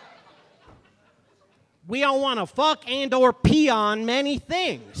 we all want to fuck and or pee on many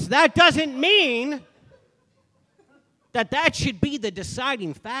things. That doesn't mean that should be the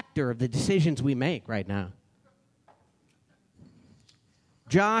deciding factor of the decisions we make right now.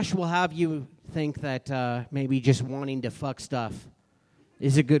 Josh will have you think that maybe just wanting to fuck stuff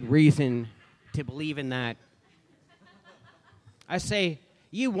is a good reason to believe in that. I say,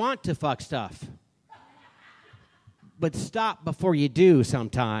 you want to fuck stuff, but stop before you do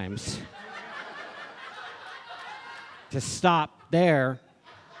sometimes. Just stop there.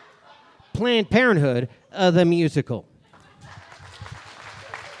 Planned Parenthood, the musical.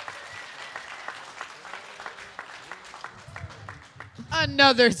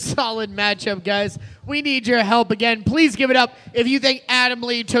 Another solid matchup, guys. We need your help again. Please give it up if you think Adam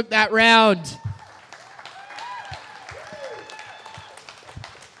Lee took that round.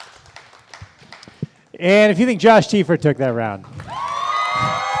 And if you think Josh Tiefer took that round.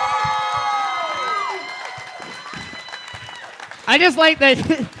 I just like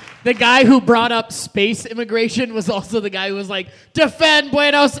that the guy who brought up space immigration was also the guy who was like, defend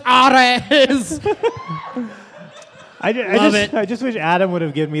Buenos Aires. I just wish Adam would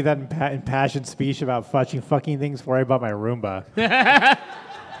have given me that impassioned speech about fucking things before I bought my Roomba.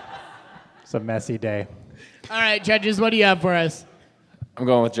 It's a messy day. All right, judges, what do you have for us? I'm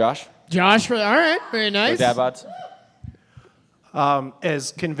going with Josh. Josh, all right, very nice. Dad bods.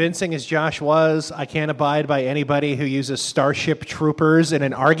 As convincing as Josh was, I can't abide by anybody who uses Starship Troopers in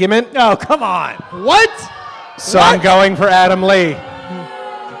an argument. Oh, come on. What? So I'm going for Adam Lee.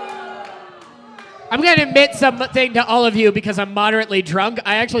 I'm going to admit something to all of you because I'm moderately drunk.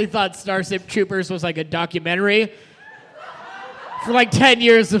 I actually thought Starship Troopers was like a documentary for like 10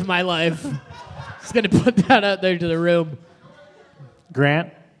 years of my life. Just going to put that out there to the room.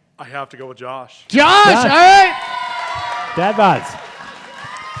 Grant? I have to go with Josh. Josh, all right. Dad bods.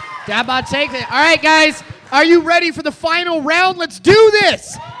 Dad bod takes it. All right, guys. Are you ready for the final round? Let's do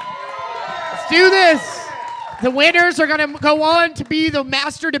this. Let's do this. The winners are going to go on to be the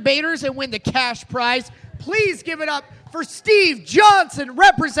master debaters and win the cash prize. Please give it up for Steve Johnson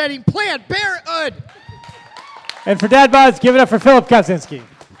representing Planned Parenthood. And for Dad bods, give it up for Philip Kaczynski.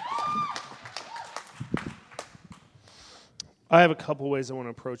 I have a couple ways I want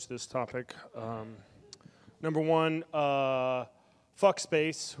to approach this topic. Number one, fuck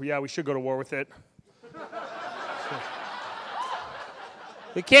space. Yeah, we should go to war with it.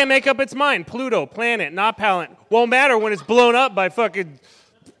 It can't make up its mind. Pluto, planet, not palate. Won't matter when it's blown up by fucking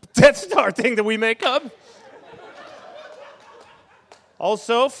Death Star thing that we make up.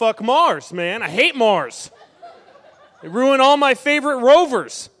 Also, fuck Mars, man. I hate Mars. They ruin all my favorite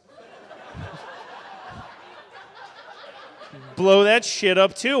rovers. Blow that shit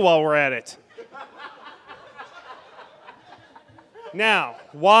up too while we're at it. Now,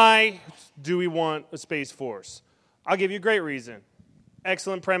 why do we want a Space Force? I'll give you a great reason.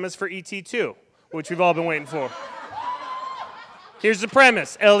 Excellent premise for E.T. 2, which we've all been waiting for. Here's the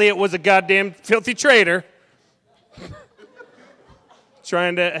premise. Elliot was a goddamn filthy traitor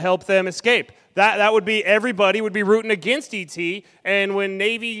trying to help them escape. That would be, everybody would be rooting against E.T., and when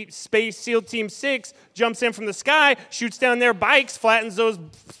Navy Space SEAL Team 6 jumps in from the sky, shoots down their bikes, flattens those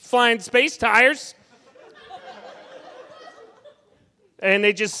flying space tires, and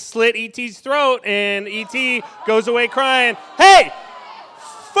they just slit E.T.'s throat, and E.T. goes away crying, hey,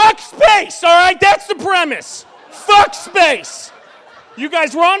 fuck space, all right? That's the premise. Fuck space. You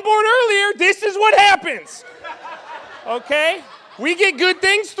guys were on board earlier. This is what happens. Okay? We get good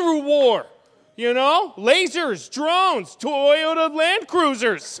things through war. You know? Lasers, drones, Toyota Land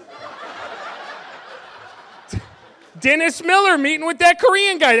Cruisers. Dennis Miller meeting with that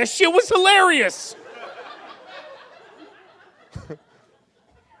Korean guy. That shit was hilarious.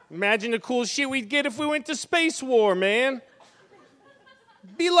 Imagine the cool shit we'd get if we went to space war, man.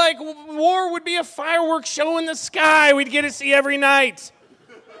 Be like war would be a fireworks show in the sky we'd get to see every night.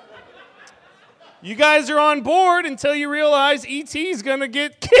 You guys are on board until you realize E.T.'s gonna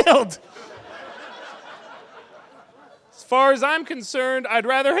get killed. As far as I'm concerned, I'd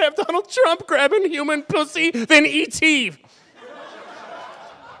rather have Donald Trump grabbing human pussy than E.T.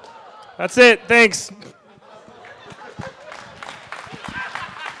 That's it. Thanks.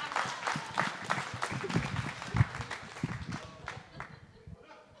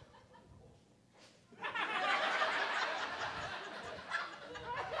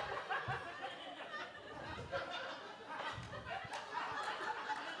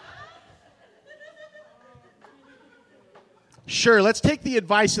 Sure, let's take the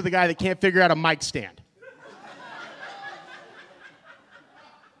advice of the guy that can't figure out a mic stand.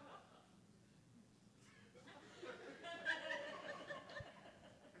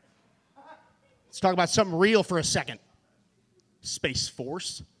 Let's talk about something real for a second. Space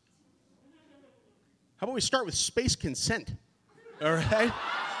Force. How about we start with space consent? All right?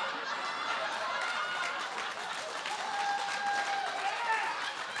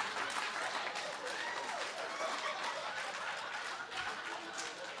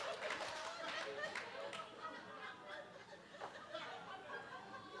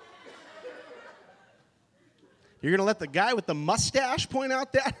 You're going to let the guy with the mustache point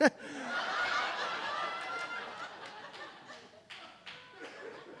out that?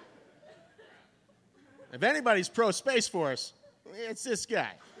 If anybody's pro Space Force, it's this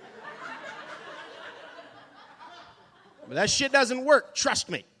guy. But that shit doesn't work, trust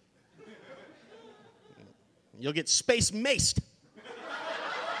me. You'll get space maced.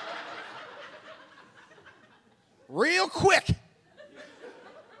 Real quick.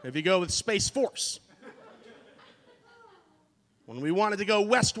 If you go with Space Force. When we wanted to go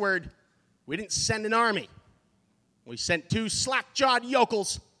westward, we didn't send an army. We sent 2 slack-jawed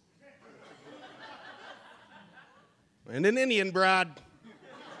yokels and an Indian broad.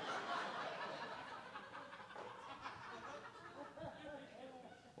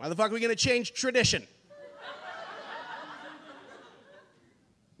 Why the fuck are we going to change tradition?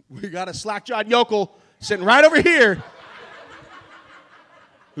 We got a slack-jawed yokel sitting right over here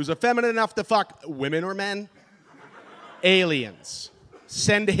who's effeminate enough to fuck women or men. Aliens.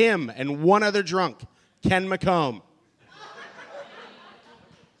 Send him and one other drunk, Ken McComb.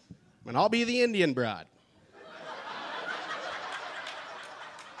 And I'll be the Indian broad.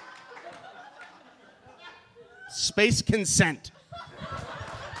 Space consent.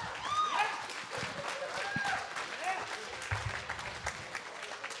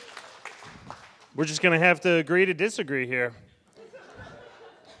 We're just going to have to agree to disagree here.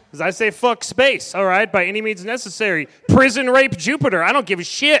 Because I say fuck space, all right, by any means necessary. Prison rape Jupiter. I don't give a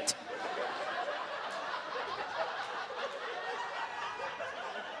shit.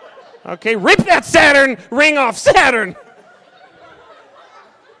 Okay, rip that Saturn ring off Saturn.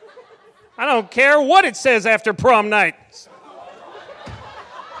 I don't care what it says after prom night.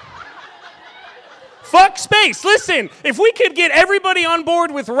 Fuck space. Listen, if we could get everybody on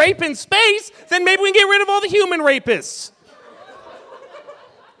board with rape in space, then maybe we can get rid of all the human rapists.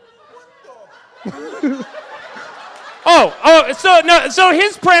 So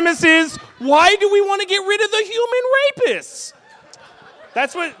his premise is, why do we want to get rid of the human rapists?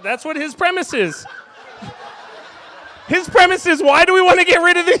 That's what his premise is. His premise is, why do we want to get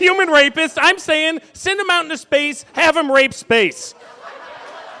rid of the human rapists? I'm saying, send them out into space, have them rape space.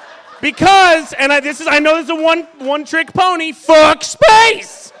 Because, and I know this is a one-trick pony, fuck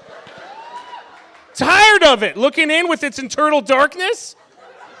space! Tired of it, looking in with its internal darkness.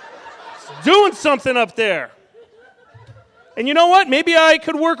 It's doing something up there. And you know what? Maybe I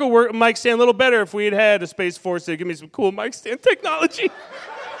could work a mic stand a little better if we had had a Space Force to give me some cool mic stand technology.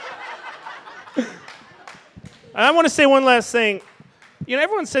 And I want to say one last thing. You know,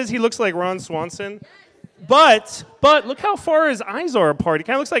 everyone says he looks like Ron Swanson, but look how far his eyes are apart. He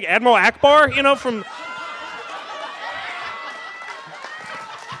kind of looks like Admiral Akbar, you know, from...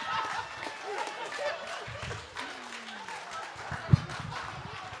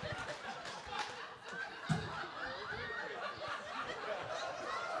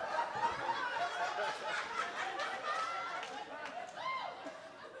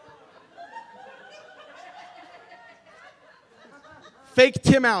 Fake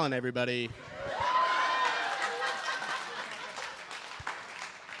Tim Allen, everybody.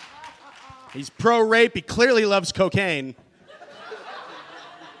 He's pro-rape. He clearly loves cocaine.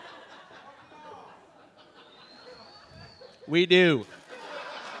 We do.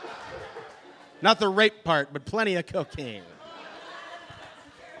 Not the rape part, but plenty of cocaine.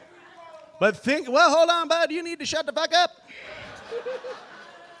 But hold on, bud. You need to shut the fuck up.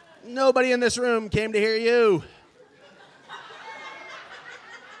 Nobody in this room came to hear you.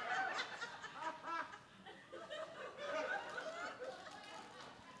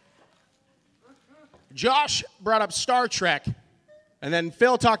 Josh brought up Star Trek, and then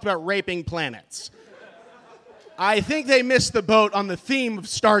Phil talked about raping planets. I think they missed the boat on the theme of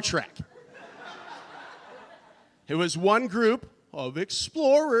Star Trek. It was one group of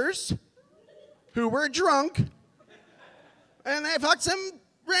explorers who were drunk, and they fucked some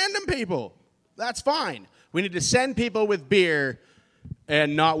random people. That's fine. We need to send people with beer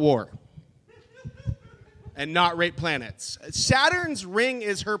and not war. And not rape planets. Saturn's ring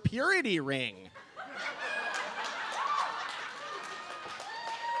is her purity ring.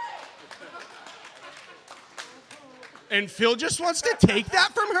 And Phil just wants to take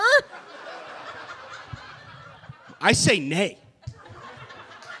that from her? I say nay.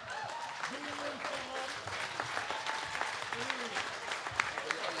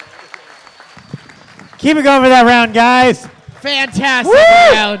 Keep it going for that round, guys. Fantastic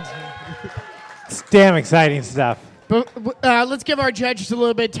round. It's damn exciting stuff. But let's give our judges a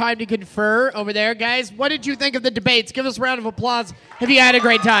little bit of time to confer over there, guys. What did you think of the debates? Give us a round of applause if you had a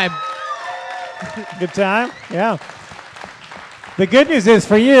great time. Good time? Yeah. The good news is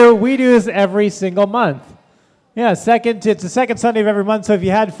for you, we do this every single month. Yeah, it's the second Sunday of every month, so if you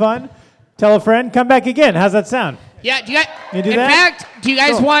had fun, tell a friend, come back again. How's that sound? Yeah, do you guys, You do in that? fact, do you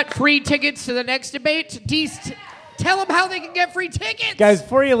guys Cool. want free tickets to the next debate? Tell them how they can get free tickets. Guys,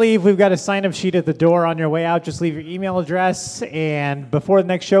 before you leave, we've got a sign-up sheet at the door on your way out. Just leave your email address, and before the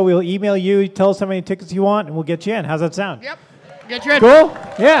next show, we'll email you, tell us how many tickets you want, and we'll get you in. How's that sound? Yep. Get you in. Cool?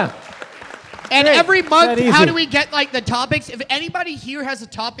 Yeah. And Great. every month, That how easy. do we get like the topics? If anybody here has a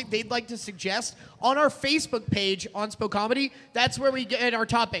topic they'd like to suggest on our Facebook page on Spoke Comedy, that's where we get our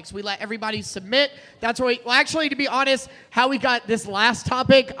topics. We let everybody submit. That's where well, actually, to be honest, how we got this last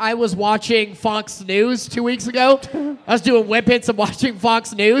topic, I was watching Fox News 2 weeks ago. I was doing whippets and watching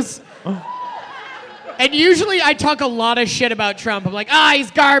Fox News. And usually I talk a lot of shit about Trump. I'm like,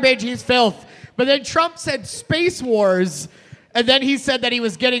 he's garbage, he's filth. But then Trump said Space Wars. And then he said that he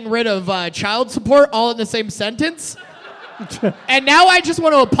was getting rid of child support all in the same sentence. And now I just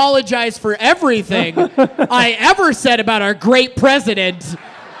want to apologize for everything I ever said about our great president,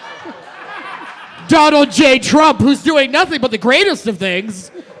 Donald J. Trump, who's doing nothing but the greatest of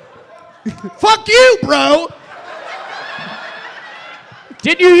things. Fuck you, bro!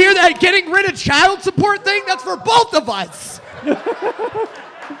 Didn't you hear that getting rid of child support thing? That's for both of us.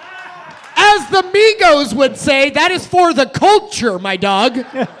 As the Migos would say, that is for the culture, my dog.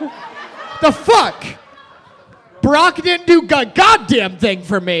 The fuck? Brock didn't do a goddamn thing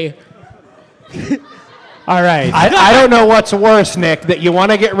for me. All right. I don't know what's worse, Nick, that you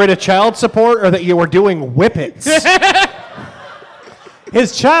want to get rid of child support or that you were doing whippets.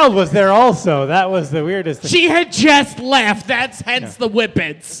 His child was there also. That was the weirdest thing. She had just left. That's hence the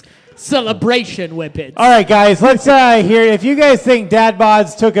whippets. Celebration whippets. All right, guys, let's hear if you guys think Dad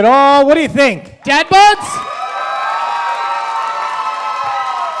Bods took it all. What do you think? Dad Bods?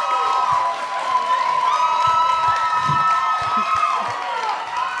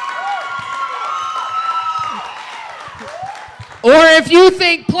 Or if you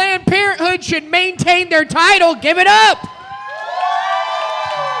think Planned Parenthood should maintain their title, give it up.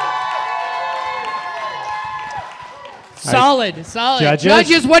 Solid.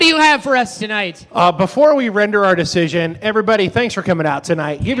 Judges, what do you have for us tonight? Before we render our decision, everybody, thanks for coming out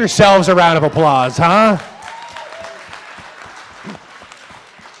tonight. Give yourselves a round of applause, huh?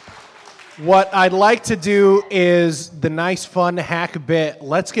 What I'd like to do is the nice, fun hack bit.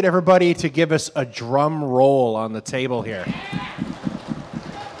 Let's get everybody to give us a drum roll on the table here.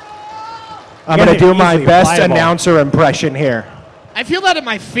 I'm going to do my best announcer impression here. I feel that in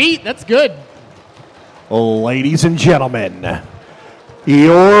my feet. That's good. Ladies and gentlemen,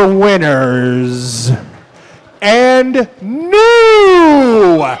 your winners and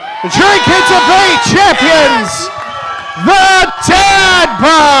new Drink and Debate champions, the Dad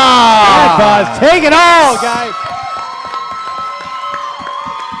Bods. Dad Bods, take it all, guys.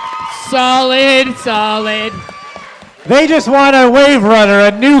 Solid. They just want a Wave Runner,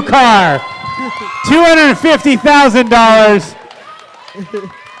 a new car, $250,000.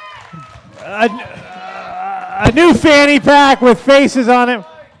 A new fanny pack with faces on it.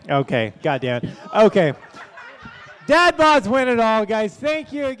 Okay, goddamn it. Okay. Dad Bods win it all, guys.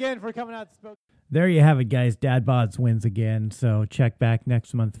 Thank you again for coming out. There you have it, guys. Dad Bods wins again. So check back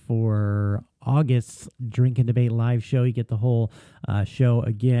next month for August's Drink and Debate live show. You get the whole show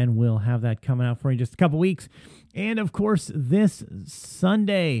again. We'll have that coming out for you in just a couple weeks. And, of course, this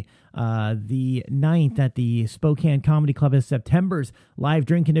Sunday, the 9th at the Spokane Comedy Club is September's live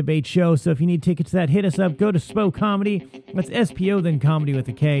Drink and Debate show. So if you need tickets to that, hit us up. Go to Spoke Comedy. That's SPO, then Comedy with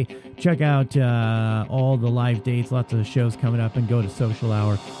a K. Check out all the live dates, lots of shows coming up, and go to Social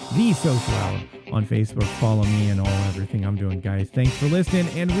Hour, The Social Hour on Facebook. Follow me and everything I'm doing, guys. Thanks for listening,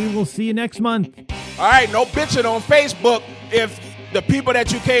 and we will see you next month. All right, no bitching on Facebook if the people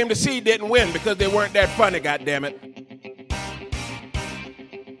that you came to see didn't win because they weren't that funny, goddammit.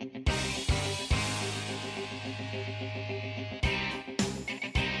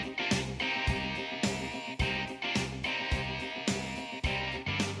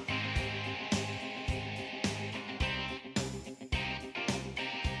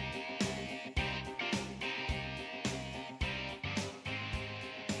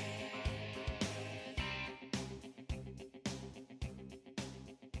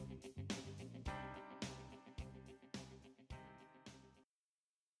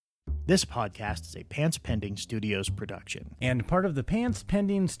 This podcast is a Pants Pending Studios production. And part of the Pants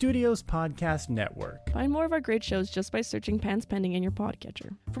Pending Studios Podcast Network. Find more of our great shows just by searching Pants Pending in your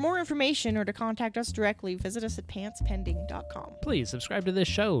podcatcher. For more information or to contact us directly, visit us at pantspending.com. Please subscribe to this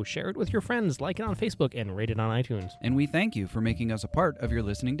show, share it with your friends, like it on Facebook, and rate it on iTunes. And we thank you for making us a part of your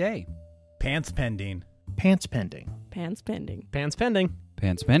listening day. Pants Pending. Pants Pending. Pants Pending. Pants Pending.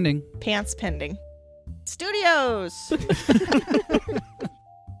 Pants Pending. Pants Pending. Studios!